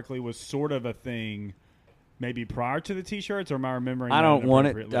remember correctly, was sort of a thing maybe prior to the T-shirts, or am I remembering? I don't want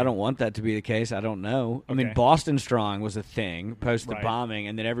it. I don't want that to be the case. I don't know. I mean, Boston Strong was a thing post the bombing,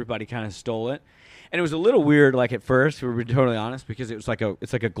 and then everybody kind of stole it. And it was a little weird, at first, to be totally honest, because it was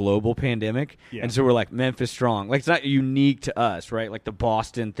it's like a global pandemic, and so we're like Memphis Strong. It's not unique to us, right? Like the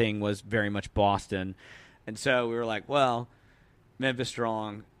Boston thing was very much Boston, and so we were like, well, Memphis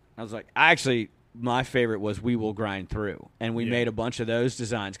Strong. I was like, my favorite was We Will Grind Through, and we made a bunch of those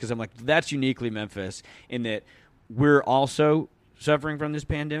designs because I'm like, that's uniquely Memphis in that we're also suffering from this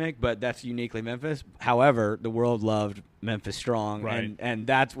pandemic, but that's uniquely Memphis. However, the world loved Memphis Strong, and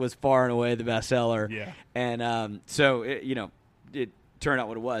that was far and away the best seller. Yeah. And so it turned out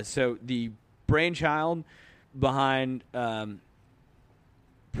what it was. So the brainchild behind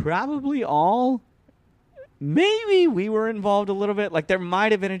probably all. Maybe we were involved a little bit. There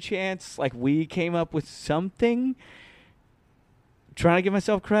might have been a chance. We came up with something. Trying to give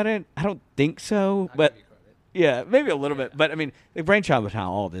myself credit. I don't think so, but yeah, maybe a little bit. But I mean, the brainchild behind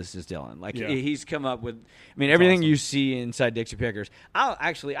all this is Dylan. He's come up with. I mean, everything you see inside Dixie Pickers.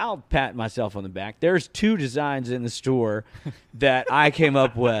 I'll pat myself on the back. There's 2 designs in the store that I came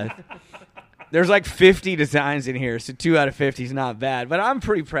up with. There's 50 designs in here, so 2 out of 50 is not bad. But I'm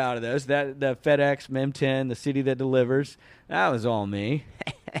pretty proud of those. The FedEx, Mem 10, the city that delivers, that was all me.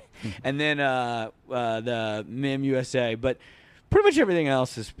 And then the Mem USA. But pretty much everything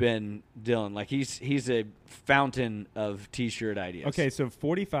else has been Dylan. He's a fountain of T-shirt ideas. Okay, so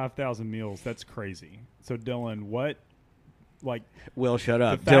 45,000 meals, that's crazy. So Dylan, what... Will, shut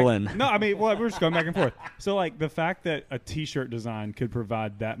up. Dylan. No, I mean, well, we're just going back and forth. So, the fact that a T-shirt design could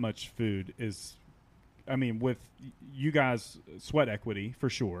provide that much food is, I mean, with you guys, sweat equity, for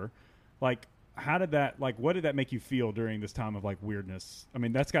sure. How did that, what did that make you feel during this time of, weirdness? I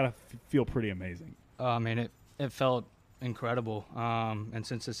mean, that's got to feel pretty amazing. I mean, it felt incredible. And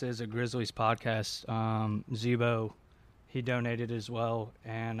since this is a Grizzlies podcast, Zebo, he donated as well.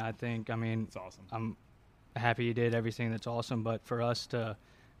 And I think, it's awesome. I'm happy he did everything. That's awesome, but for us to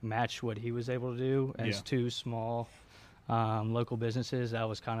match what he was able to do as 2 small local businesses, that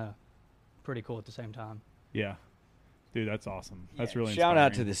was kind of pretty cool at the same time. Yeah, dude, that's awesome. That's really shout inspiring.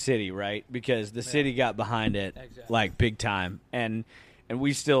 out to the city, right? Because the city got behind it big time, and and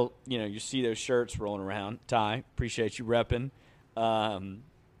we still, you see those shirts rolling around. Ty, appreciate you repping. For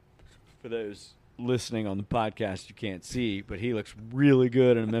those listening on the podcast, you can't see, but he looks really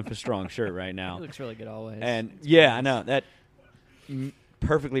good in a Memphis Strong shirt right now. He looks really good always. And yeah, I know that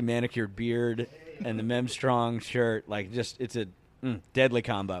perfectly manicured beard and the Mem Strong shirt, like it's a deadly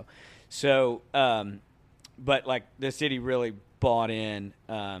combo. So, but like the city really bought in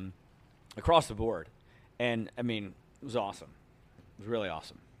across the board, and I mean it was awesome. It was really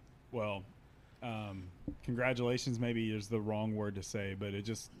awesome. Well, congratulations maybe is the wrong word to say, but it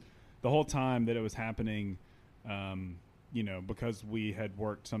just the whole time that it was happening, because we had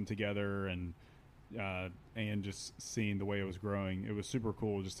worked some together and just seeing the way it was growing, it was super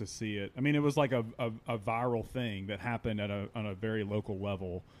cool just to see it. I mean, it was like a viral thing that happened on a very local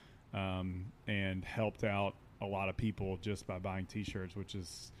level, and helped out a lot of people just by buying T-shirts, which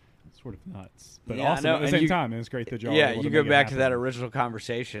is sort of nuts, but awesome at the same time. It's great that y'all. Yeah, were able you to go make it back to happen. that original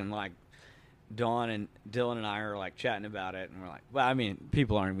conversation, like Dawn and Dylan and I are like chatting about it, and we're like, well, I mean,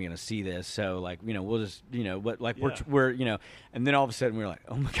 people aren't going to see this, so like, we'll just, but like we're, and then all of a sudden we're like,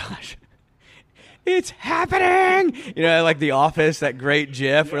 oh my gosh, it's happening! Like The Office, that great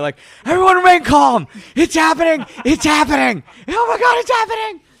GIF. We're like, everyone remain calm. It's happening. It's happening. Oh my God, it's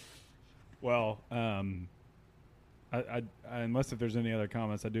happening. Well, I unless if there's any other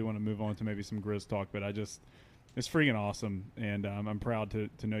comments, I do want to move on to maybe some Grizz talk, but it's freaking awesome, and I'm proud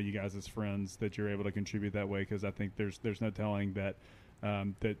to know you guys as friends, that you're able to contribute that way, because I think there's no telling that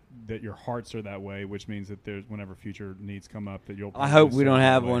your hearts are that way, which means that there's whenever future needs come up that you'll. I hope we don't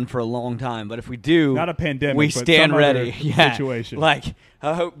have one for a long time, but if we do, not a pandemic, we but stand some ready. Other situation. Like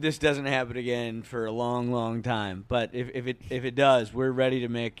I hope this doesn't happen again for a long, long time. But if it does, we're ready to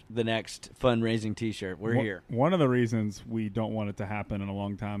make the next fundraising T-shirt. We're here. One of the reasons we don't want it to happen in a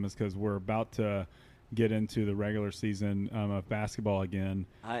long time is because we're about to get into the regular season of basketball again,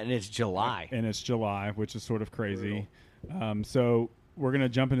 and it's July. Which is sort of crazy. So we're going to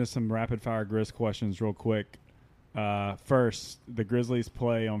jump into some rapid-fire Grizz questions real quick. First, the Grizzlies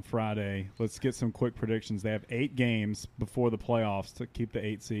play on Friday. Let's get some quick predictions. They have 8 games before the playoffs to keep the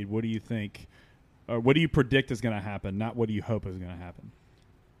 8 seed. What do you think, or what do you predict is going to happen, not what do you hope is going to happen?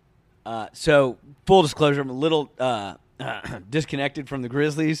 So, full disclosure, I'm a little disconnected from the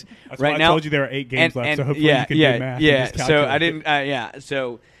Grizzlies That's right why now. I told you there are 8 games left, so hopefully you can do math. and Yeah, just so I calculate didn't.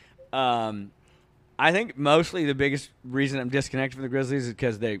 So, I think mostly the biggest reason I'm disconnected from the Grizzlies is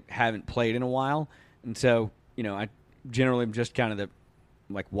because they haven't played in a while, and so I generally am just kind of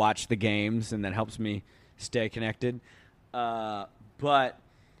watch the games, and that helps me stay connected. But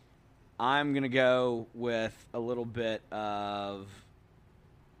I'm gonna go with a little bit of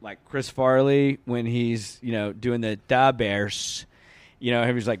like Chris Farley when he's doing the Da Bears. He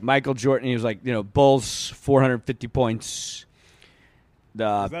was like Michael Jordan. He was like Bulls 450 points.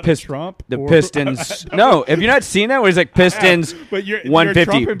 The Pistons. No, have you not seen that? Where he's like Pistons but you're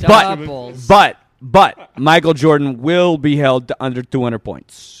 150. Doubles. But Michael Jordan will be held to under 200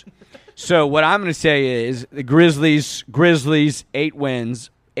 points. So what I'm going to say is the Grizzlies 8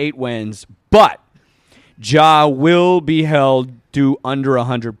 wins, but Ja will be held to under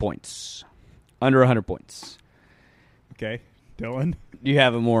 100 points. Under 100 points. Okay, Dylan. Do you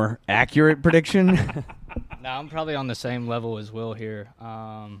have a more accurate prediction? No, I'm probably on the same level as Will here.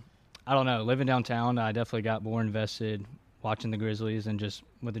 I don't know. Living downtown, I definitely got more invested watching the Grizzlies and just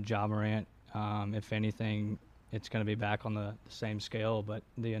with the Ja Morant. If anything, it's going to be back on the same scale, but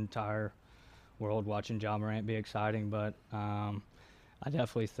the entire world watching Ja Morant be exciting. But I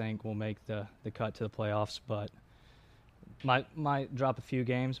definitely think we'll make the cut to the playoffs, but might drop a few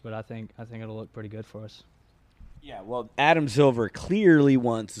games, but I think it'll look pretty good for us. Yeah, well, Adam Silver clearly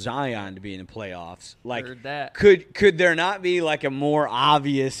wants Zion to be in the playoffs. Like, Heard that. Could there not be like a more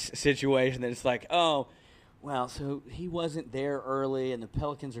obvious situation that it's like, oh, well, so he wasn't there early and the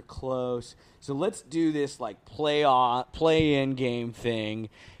Pelicans are close, so let's do this like play-in game thing.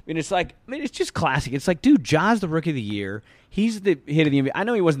 It's just classic. It's like, dude, Ja's the rookie of the year. He's the hit of the NBA. I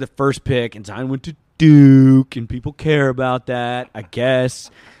know he wasn't the first pick, and Zion went to Duke, and people care about that, I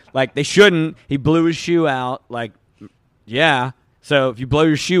guess. Like, they shouldn't. He blew his shoe out. Like, yeah. So if you blow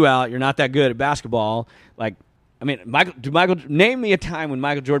your shoe out, you're not that good at basketball. Like, I mean, name me a time when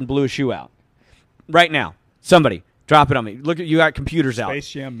Michael Jordan blew his shoe out. Right now. Somebody. Drop it on me. Look, you got computers out. Space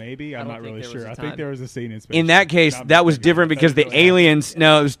Jam, maybe? I'm not really sure. I think there was a scene in Space In that Jam. case, that was different because the aliens –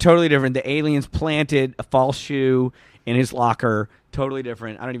 no, it was totally different. The aliens planted a false shoe in his locker. Totally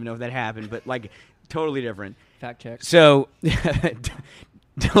different. I don't even know if that happened, but, like, totally different. Fact check. So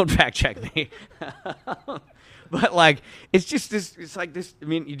Don't fact check me. But, like, it's just this – it's like this – I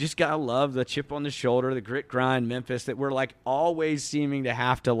mean, you just got to love the chip on the shoulder, the grit grind Memphis that we're, like, always seeming to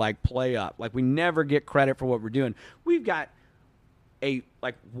have to, like, play up. Like, we never get credit for what we're doing. We've got a,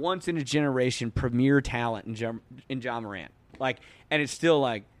 like, once-in-a-generation premier talent in John Morant. Like, and it's still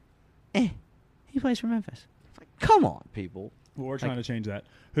like, he plays for Memphis. It's like, come on, people. Well, we're trying to change that.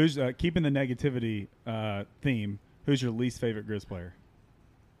 Who's keeping the negativity theme? Who's your least favorite Grizz player?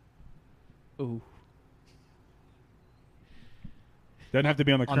 Ooh. Doesn't have to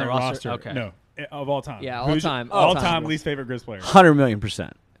be on the current roster. Okay. No, of all time. Yeah, all time. All time least favorite Grizz player.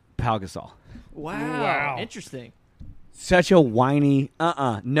 100,000,000%. Pau Gasol. Wow. Interesting. Such a whiny,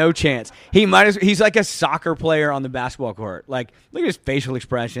 no chance. He's like a soccer player on the basketball court. Like, look at his facial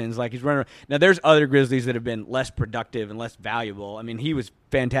expressions. Like, he's running around. Now, there's other Grizzlies that have been less productive and less valuable. I mean, he was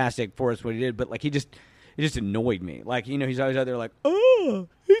fantastic for us what he did, but, like, it just annoyed me. Like, you know, he's always out there like, oh,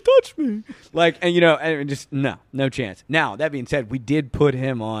 he touched me. Like, and, you know, and just, no chance. Now, that being said, we did put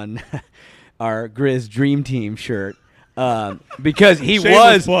him on our Grizz Dream Team shirt. Because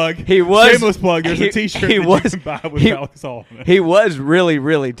shameless plug. Shameless plug. There's a T-shirt you can buy with Alex Hall. He was really,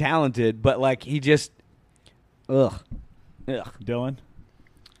 really talented, but like he just, ugh. Dylan.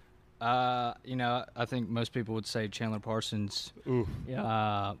 You know, I think most people would say Chandler Parsons. Ooh.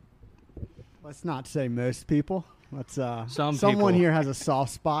 Yeah. Let's not say most people. Let's Someone people here has a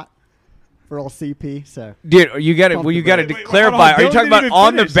soft spot for old CP. So, dude, you got to clarify. Are you talking about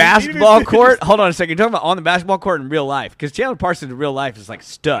on the basketball court? Hold on a second. You're talking about on the basketball court in real life? Because Chandler Parsons in real life is like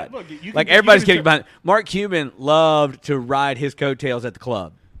stud. Look, like everybody's getting behind. Mark Cuban loved to ride his coattails at the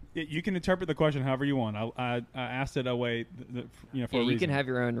club. You can interpret the question however you want. I asked it away, for a reason. You can have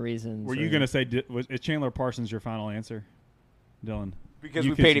your own reasons. Were you going to say is Chandler Parsons your final answer, Dylan? Because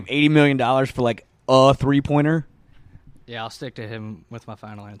we paid him $80 million for like a 3-pointer. Yeah, I'll stick to him with my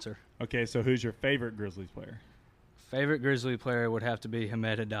final answer. Okay, so who's your favorite Grizzlies player? Favorite Grizzly player would have to be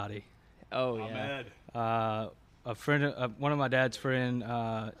Hamed Haddadi. Oh, yeah. A friend, one of my dad's friend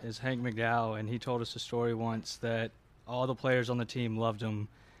is Hank McDowell, and he told us a story once that all the players on the team loved him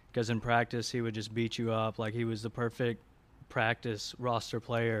because in practice he would just beat you up. Like, he was the perfect practice roster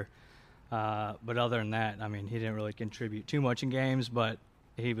player. But other than that, I mean, he didn't really contribute too much in games, but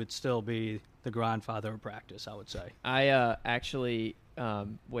he would still be the grandfather of practice, I would say. I actually,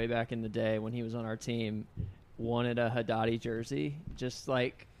 way back in the day when he was on our team, wanted a Haddadi jersey, just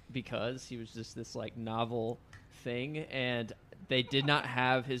like because he was just this like novel thing, and they did not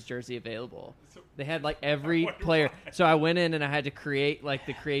have his jersey available. They had like every player. So I went in and I had to create like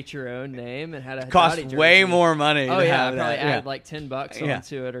the create your own name and had a Haddadi Cost jersey. way more money. Oh to yeah, have I probably that. added like $10 Yeah.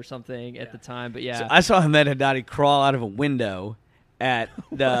 onto it or something at the time. But yeah, So I saw Hamed Haddadi crawl out of a window at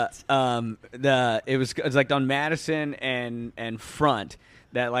the it was like on Madison and Front.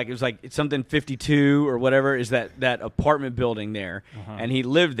 That like it was like it's something 52 or whatever is that apartment building there, and he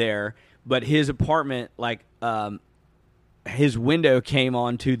lived there. But his apartment, like his window came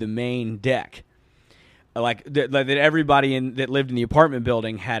onto the main deck, like that everybody that lived in the apartment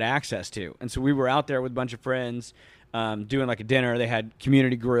building had access to. And so we were out there with a bunch of friends doing like a dinner. They had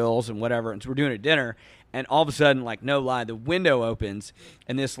community grills and whatever, and so we're doing a dinner. And all of a sudden, like no lie, the window opens,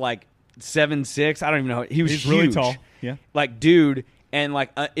 and this like 7'6", I don't even know. He's huge, really tall, yeah, like dude. And,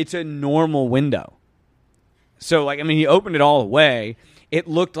 like, it's a normal window. So, like, I mean, he opened it all the way. It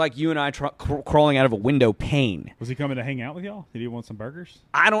looked like you and I crawling out of a window pane. Was he coming to hang out with y'all? Did he want some burgers?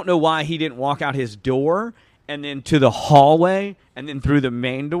 I don't know why he didn't walk out his door and then to the hallway and then through the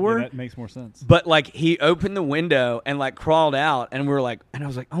main door. Yeah, that makes more sense. But, like, he opened the window and, like, crawled out. And we were like, and I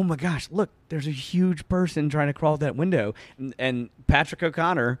was like, oh, my gosh, look, there's a huge person trying to crawl out that window. And Patrick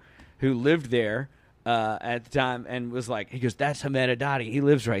O'Connor, who lived there, at the time, and was like, he goes, that's Hamed Haddadi. He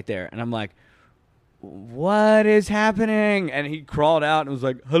lives right there. And I'm like, what is happening? And he crawled out and was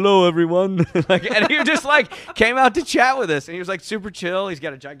like, hello, everyone. Like, and he just like came out to chat with us. And he was like super chill. He's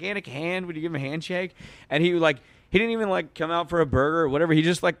got a gigantic hand when you give him a handshake. And he didn't even like come out for a burger or whatever. He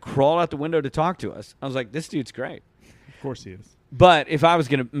just like crawled out the window to talk to us. I was like, this dude's great. Of course he is. But if I was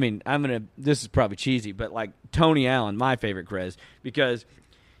going to, this is probably cheesy, but like Tony Allen, my favorite Grizz, because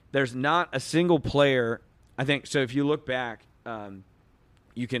there's not a single player, I think, so if you look back,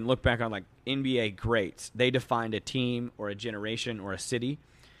 you can look back on like NBA greats. They defined a team or a generation or a city.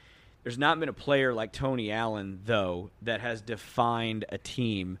 There's not been a player like Tony Allen, though, that has defined a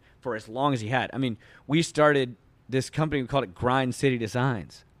team for as long as he had. I mean, we started this company, we called it Grind City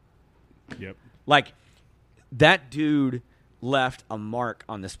Designs. Yep. Like, that dude left a mark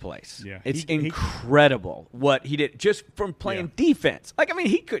on this place. Yeah. It's incredible what he did just from playing defense. Like, I mean,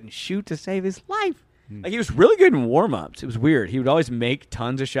 he couldn't shoot to save his life. Like, he was really good in warm-ups. It was weird. He would always make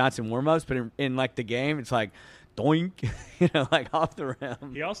tons of shots in warm-ups, but in like the game, it's like doink, like off the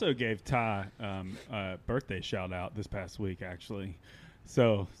rim. He also gave Ty a birthday shout out this past week, actually.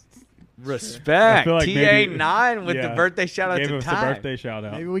 So respect. like TA9 with the birthday shout out gave to us Ty. a birthday shout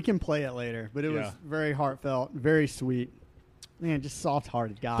out. Maybe we can play it later, but it was very heartfelt, very sweet. Man, just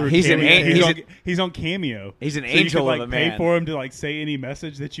soft-hearted guy. He's He's on Cameo. He's an so angel you could, of a pay man. for him to say any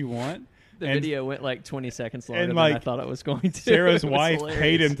message that you want. The video went 20 seconds longer and, than I thought it was going to. Sarah's It was wife hilarious.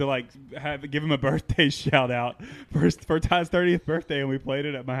 paid him to give him a birthday shout out for Ty's 30th birthday, and we played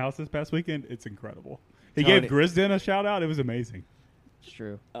it at my house this past weekend. It's incredible. He gave Grisden a shout out. It was amazing. It's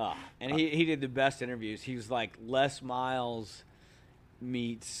true. And he did the best interviews. He was like Les Miles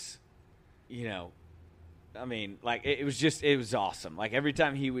meets, I mean, like it was awesome. Like every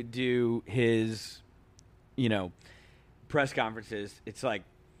time he would do his, press conferences, it's like,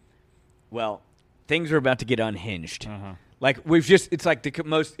 well, things are about to get unhinged. Like it's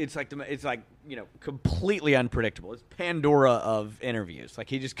completely unpredictable. It's Pandora of interviews. Like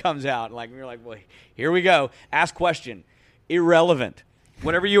he just comes out and we're like, well, here we go. Ask question. Irrelevant.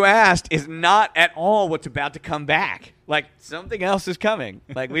 Whatever you asked is not at all what's about to come back. Like something else is coming.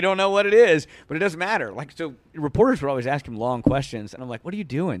 Like we don't know what it is, but it doesn't matter. Like so reporters would always ask him long questions and I'm like, what are you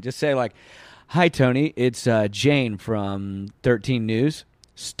doing? Just say like, hi Tony, it's Jane from 13 News.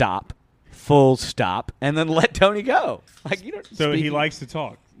 Stop. Full stop, and then let Tony go. Like So he likes to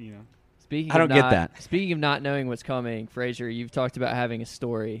talk, Speaking, I don't get that. Speaking of not knowing what's coming, Frazier, you've talked about having a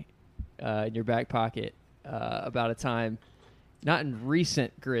story in your back pocket about a time, not in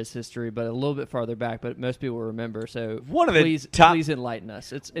recent Grizz history, but a little bit farther back. But most people will remember. So please enlighten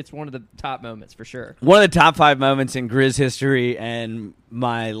us. It's one of the top moments for sure. One of the top 5 moments in Grizz history and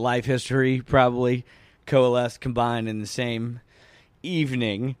my life history probably coalesced combined in the same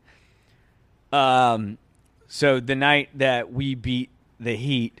evening. So the night that we beat the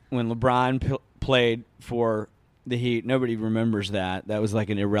Heat, when LeBron played for the Heat, nobody remembers that. That was like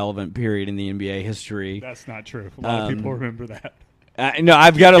an irrelevant period in the NBA history. That's not true. A lot of people remember that. No,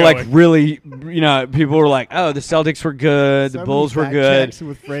 I've got to really, people were like, "Oh, the Celtics were good, the Bulls were good."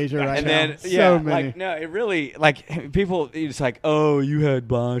 With Frazier right and now. then, many. no, it really people. It's like, "Oh, you had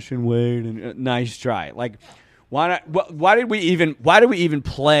Bosh and Wade, and nice try." Like, why not? Why did we even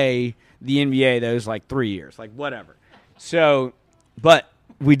play the NBA those 3 years? Like, whatever. So, but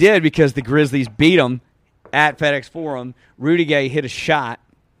we did because the Grizzlies beat them at FedEx Forum. Rudy Gay hit a shot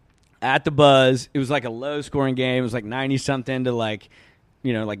at the buzz. It was like a low-scoring game. It was 90-something to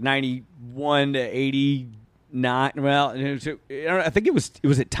 91 to 89. Well, I think it was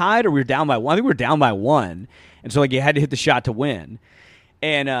it tied or we were down by 1? I think we were down by 1. And so you had to hit the shot to win.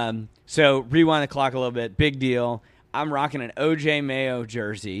 And so rewind the clock a little bit. Big deal. I'm rocking an OJ Mayo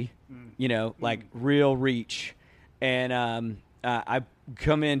jersey, real reach. And I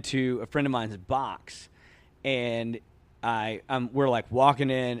come into a friend of mine's box, and we're walking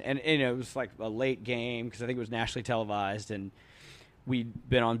in, and it was a late game because I think it was nationally televised, and we'd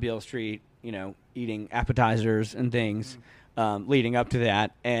been on Beale Street, eating appetizers and things leading up to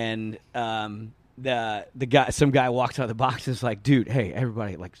that, and some guy walks out of the box and is like, "Dude, hey,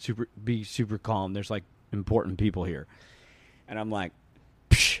 everybody, be super calm. There's important people here," and I'm like,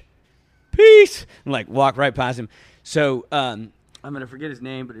 "Psh, peace," and walk right past him. So I'm gonna forget his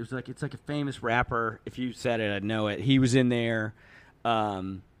name, but it was it's a famous rapper. If you said it, I'd know it. He was in there.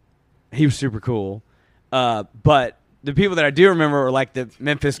 He was super cool. But the people that I do remember were the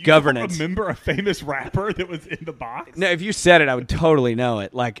Memphis governance. Remember a famous rapper that was in the box? No, if you said it, I would totally know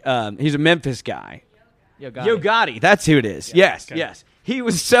it. He's a Memphis guy. Yo Gotti, that's who it is. Yeah, yes, okay. yes. He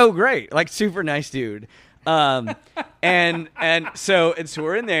was so great, super nice dude. And so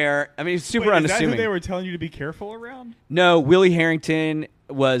we're in there. I mean, he's super unassuming. Is that who they were telling you to be careful around? No, Willie Harrington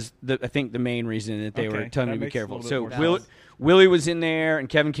was I think the main reason that they were telling me to be careful. So Willie was in there, and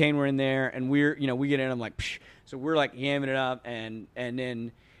Kevin Kane were in there, and we get in. I'm like, psh. So we're yamming it up, and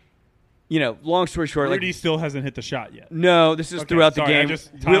then. Long story short, Rudy still hasn't hit the shot yet. No, this is throughout the game.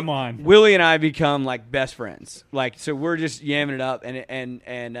 Timeline. Willie and I become best friends. So we're just yamming it up,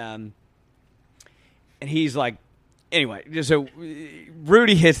 and he's anyway. So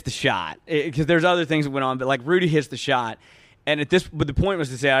Rudy hits the shot because there's other things that went on, but Rudy hits the shot, but the point was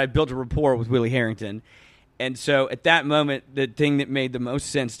to say I built a rapport with Willie Harrington. And so at that moment, the thing that made the most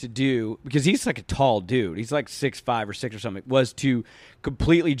sense to do, because he's a tall dude, he's 6'5" or 6 or something, was to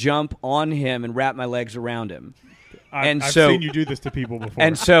completely jump on him and wrap my legs around him. I've seen you do this to people before.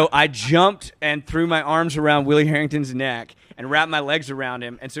 And so I jumped and threw my arms around Willie Harrington's neck and wrapped my legs around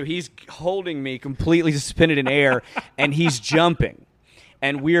him. And so he's holding me completely suspended in air, and he's jumping.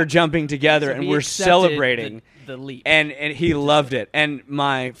 and we are jumping together, So and he we're accepted celebrating. the leap. And he loved it. And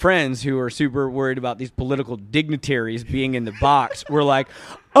my friends who are super worried about these political dignitaries being in the box were like,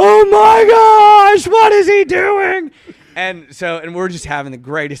 "Oh my gosh, what is he doing?" And we're just having the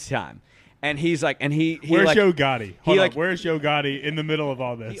greatest time. And he's like, Where's like, Yo Gotti? Hold on. like- Where's Yo Gotti in the middle of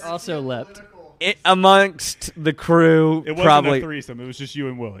all this? He also leapt. amongst the crew, It wasn't probably a threesome. It was just you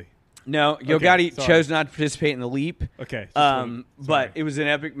and Willie. no. Yo Okay, Gotti sorry. chose not to participate in the leap. Okay. But it was an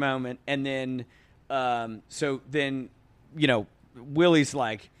epic moment. And then, so then, Willie's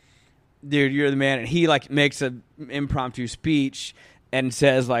like, "Dude, you're the man," and he like makes an impromptu speech and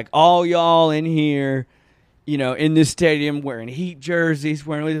says like, "All y'all in here, in this stadium wearing Heat jerseys,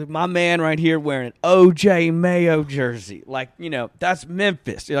 wearing my man right here wearing an OJ Mayo jersey, like that's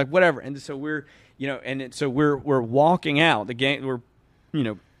Memphis, like whatever." And so we're we're walking out the game,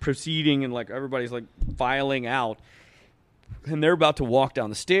 we're proceeding, and like everybody's like filing out, and they're about to walk down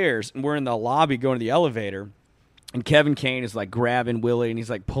the stairs, and we're in the lobby going to the elevator. And Kevin Kane is like grabbing Willie, and he's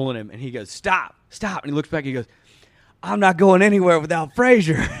like pulling him, and he goes, "Stop, stop!" And he looks back, and he goes, "I'm not going anywhere without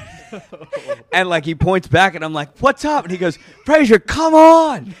Frazier." And like he points back, and I'm like, "What's up?" And he goes, "Frazier, come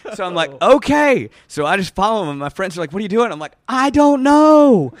on!" So I'm like, "Okay." So I just follow him, and my friends are like, "What are you doing?" I'm like, "I don't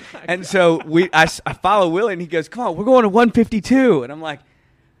know." And so I follow Willie, and he goes, "Come on, we're going to 152." And I'm like,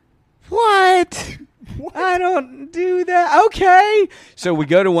 "What? I don't do that." Okay. So we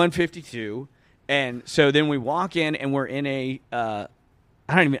go to 152. And so then we walk in, and we're in a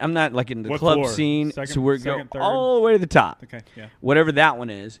I'm not like in the What club floor? scene. Second- So we're second, going third? all the way to the top. Okay, yeah. Whatever that one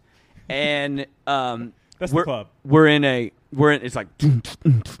is. And That's we're, the club. it's like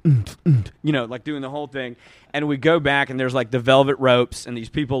like doing the whole thing. And we go back, and there's like the velvet ropes, and these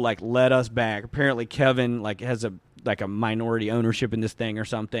people like led us back. Apparently Kevin like has a minority ownership in this thing or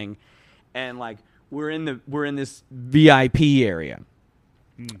something. And like we're in this VIP area.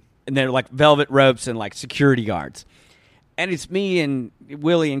 And they're like velvet ropes and like security guards. And it's me and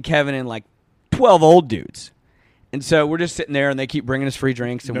Willie and Kevin and like 12 old dudes. And so we're just sitting there, and they keep bringing us free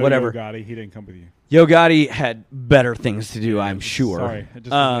drinks and No whatever. Yo Gotti, he didn't come with you. Yo Gotti had better things to do, I'm sure. Sorry, I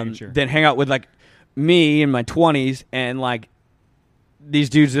just was making sure. Than hang out with like me in my 20s and like these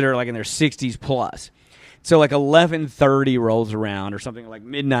dudes that are like in their 60s plus. So like 11:30 rolls around or something like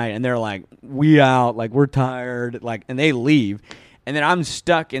midnight, and they're like, "We out, like we're tired," like, and they leave. And then I'm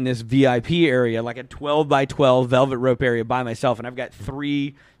stuck in this VIP area, like a 12 by 12 velvet rope area by myself, and I've got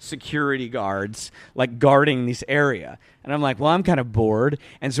 3 security guards like guarding this area. And I'm like, well, I'm kind of bored.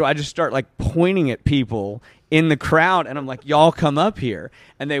 And so I just start like pointing at people in the crowd, and I'm like, "Y'all come up here."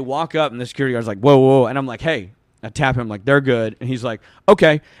 And they walk up, and the security guard's like, "Whoa, whoa." And I'm like, "Hey." I tap him like, "They're good." And he's like,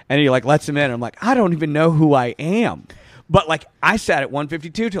 "Okay." And he like lets him in. And I'm like, I don't even know who I am. But like I sat at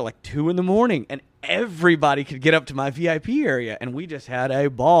 152 till like 2 in the morning, and everybody could get up to my VIP area, and we just had a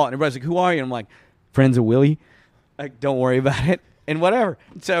ball. And everybody's like, "Who are you?" And I'm like, "Friends of Willie. Like, don't worry about it." And whatever.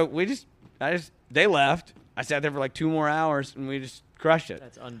 So they left. I sat there for like 2 more hours, and we just crushed it.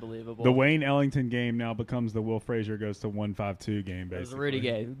 That's unbelievable. The Wayne Ellington game now becomes the Will Frazier goes to 152 game, basically. Those are Rudy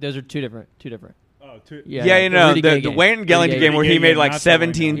Gay. Those are two different. Oh, two. Yeah, the Wayne Ellington game where he made like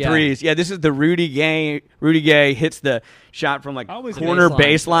 17 Gay. threes. Yeah, this is the Rudy Gay. Rudy Gay hits the shot from like Always corner baseline.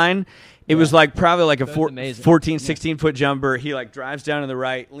 baseline. It was like probably like a That's amazing. 14, 16-foot jumper. He like drives down to the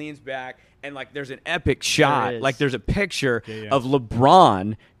right, leans back, and like there's an epic shot. is. Like there's a picture Yeah. of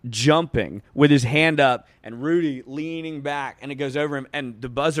LeBron jumping with his hand up and Rudy leaning back, and it goes over him, and the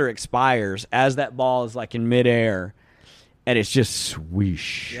buzzer expires as that ball is like in midair. And it's just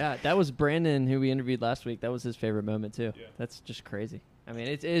swoosh. Yeah, that was Brandon, who we interviewed last week. That was his favorite moment, too. Yeah. That's just crazy. I mean,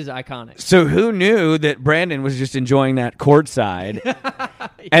 it is iconic. So who knew that Brandon was just enjoying that courtside?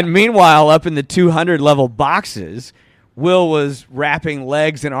 And meanwhile, up in the 200-level boxes, Will was wrapping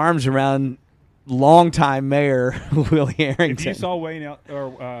legs and arms around longtime mayor Willie Harrington. If you saw Wayne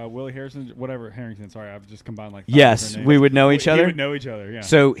or Willie Harrison, whatever Harrington, sorry, I've just combined like 5 Yes, different names. we would know each other? We would know each other, yeah.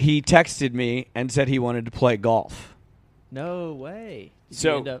 So he texted me and said he wanted to play golf. No way. Did you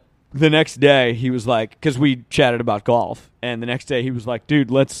So end up- the next day he was like, because we chatted about golf, and the next day he was like,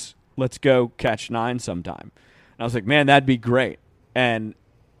 "Dude, let's go catch 9 sometime." And I was like, "Man, that'd be great." And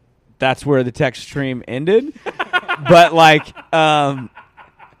that's where the text stream ended. But like,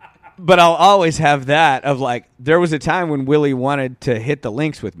 but I'll always have that of like, there was a time when Willie wanted to hit the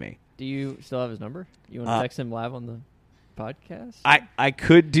links with me. Do you still have his number? You want to text him live on the podcast? I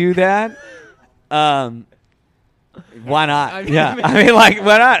could do that. Why not? I mean- Yeah, I mean, like,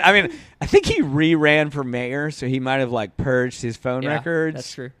 why not? I mean, I think he re-ran for mayor, so he might have like purged his phone Yeah, records.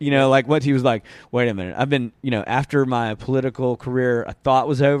 that's true. You know, like what he was like. Wait a minute, I've been, after my political career, I thought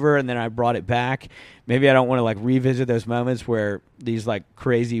was over, and then I brought it back. Maybe I don't want to like revisit those moments where these like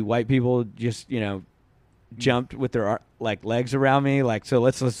crazy white people just jumped with their like legs around me. Like, so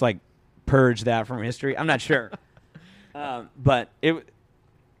let's like purge that from history. I'm not sure, but it.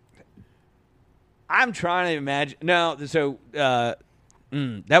 I'm trying to imagine. No, so that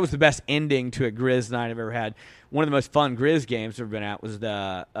was the best ending to a Grizz night I've ever had. One of the most fun Grizz games I've ever been at was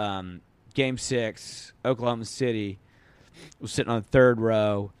the Game 6, Oklahoma City. Was sitting on the third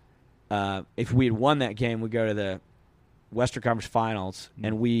row. If we had won that game, we'd go to the Western Conference Finals,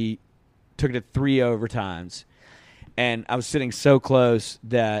 and we took it to 3 overtimes. And I was sitting so close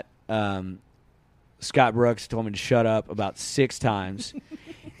that Scott Brooks told me to shut up about 6 times.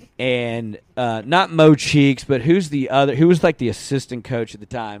 And not Mo Cheeks, but who was like the assistant coach at the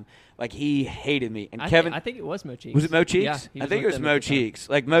time? Like, he hated me. And Kevin, I think it was Mo Cheeks. was it Mo Cheeks? Yeah, he I think it with was them Mo at the time. Cheeks.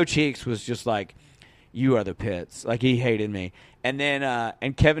 Like, Mo Cheeks was just like, you are the pits. Like, he hated me. And then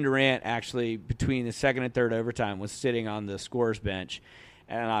and Kevin Durant actually, between the second and third overtime, was sitting on the scorer's bench,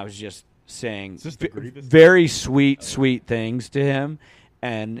 and I was just saying Is this the Grievous? very sweet things to him,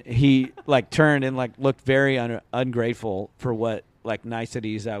 and he like turned and like looked very ungrateful for what like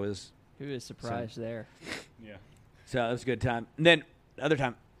niceties I was. Who is surprised there? Yeah. So that was a good time. And then other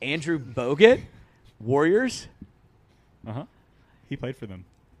time, Andrew Bogut, Warriors. He played for them.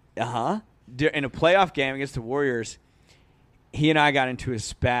 In a playoff game against the Warriors, he and I got into a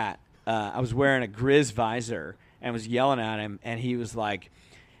spat. I was wearing a Grizz visor and was yelling at him, and he was like,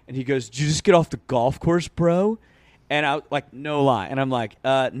 and he goes, "Did you just get off the golf course, bro?" And I like, no lie, and I'm like,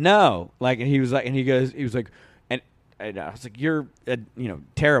 no, like, and he was like, and he was like, and I was like, you're,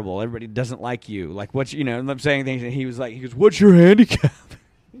 terrible. Everybody doesn't like you. Like, what's, and I'm saying things, and he goes, what's your handicap?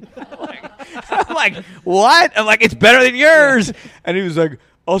 I'm like, what? I'm like, it's better than yours. And he was like,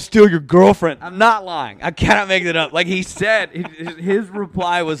 I'll steal your girlfriend. I'm not lying. I cannot make it up. Like, he said, his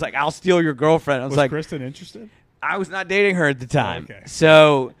reply was like, I'll steal your girlfriend. I was like, Kristen interested? I was not dating her at the time. Oh, okay.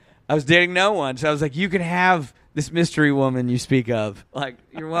 So I was dating no one. So I was like, you can have this mystery woman you speak of. Like,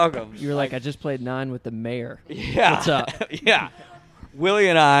 you're welcome. You were like, I just played 9 with the mayor. Yeah. What's up? Yeah. Willie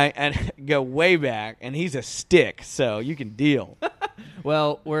and I go way back, and he's a stick, so you can deal.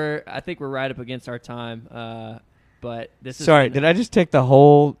 Well, I think we're right up against our time. But this is Sorry, did I just take the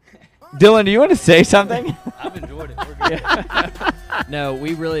whole... Dylan, do you want to say something? I've enjoyed it. We're good. No,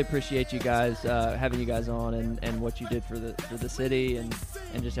 we really appreciate you guys having you guys on and what you did for the city and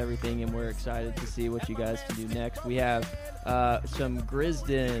just everything, and we're excited to see what you guys can do next. We have some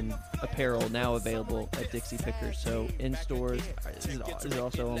Grizzden apparel now available at Dixie Pickers, so in stores. Is it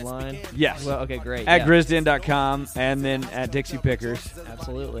also online? Yes. Well, okay, great. At yeah. grizzden.com and then at Dixie Pickers.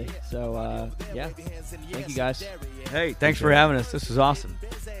 Absolutely. So, yeah. Thank you guys. Hey, thanks for having us. This was awesome.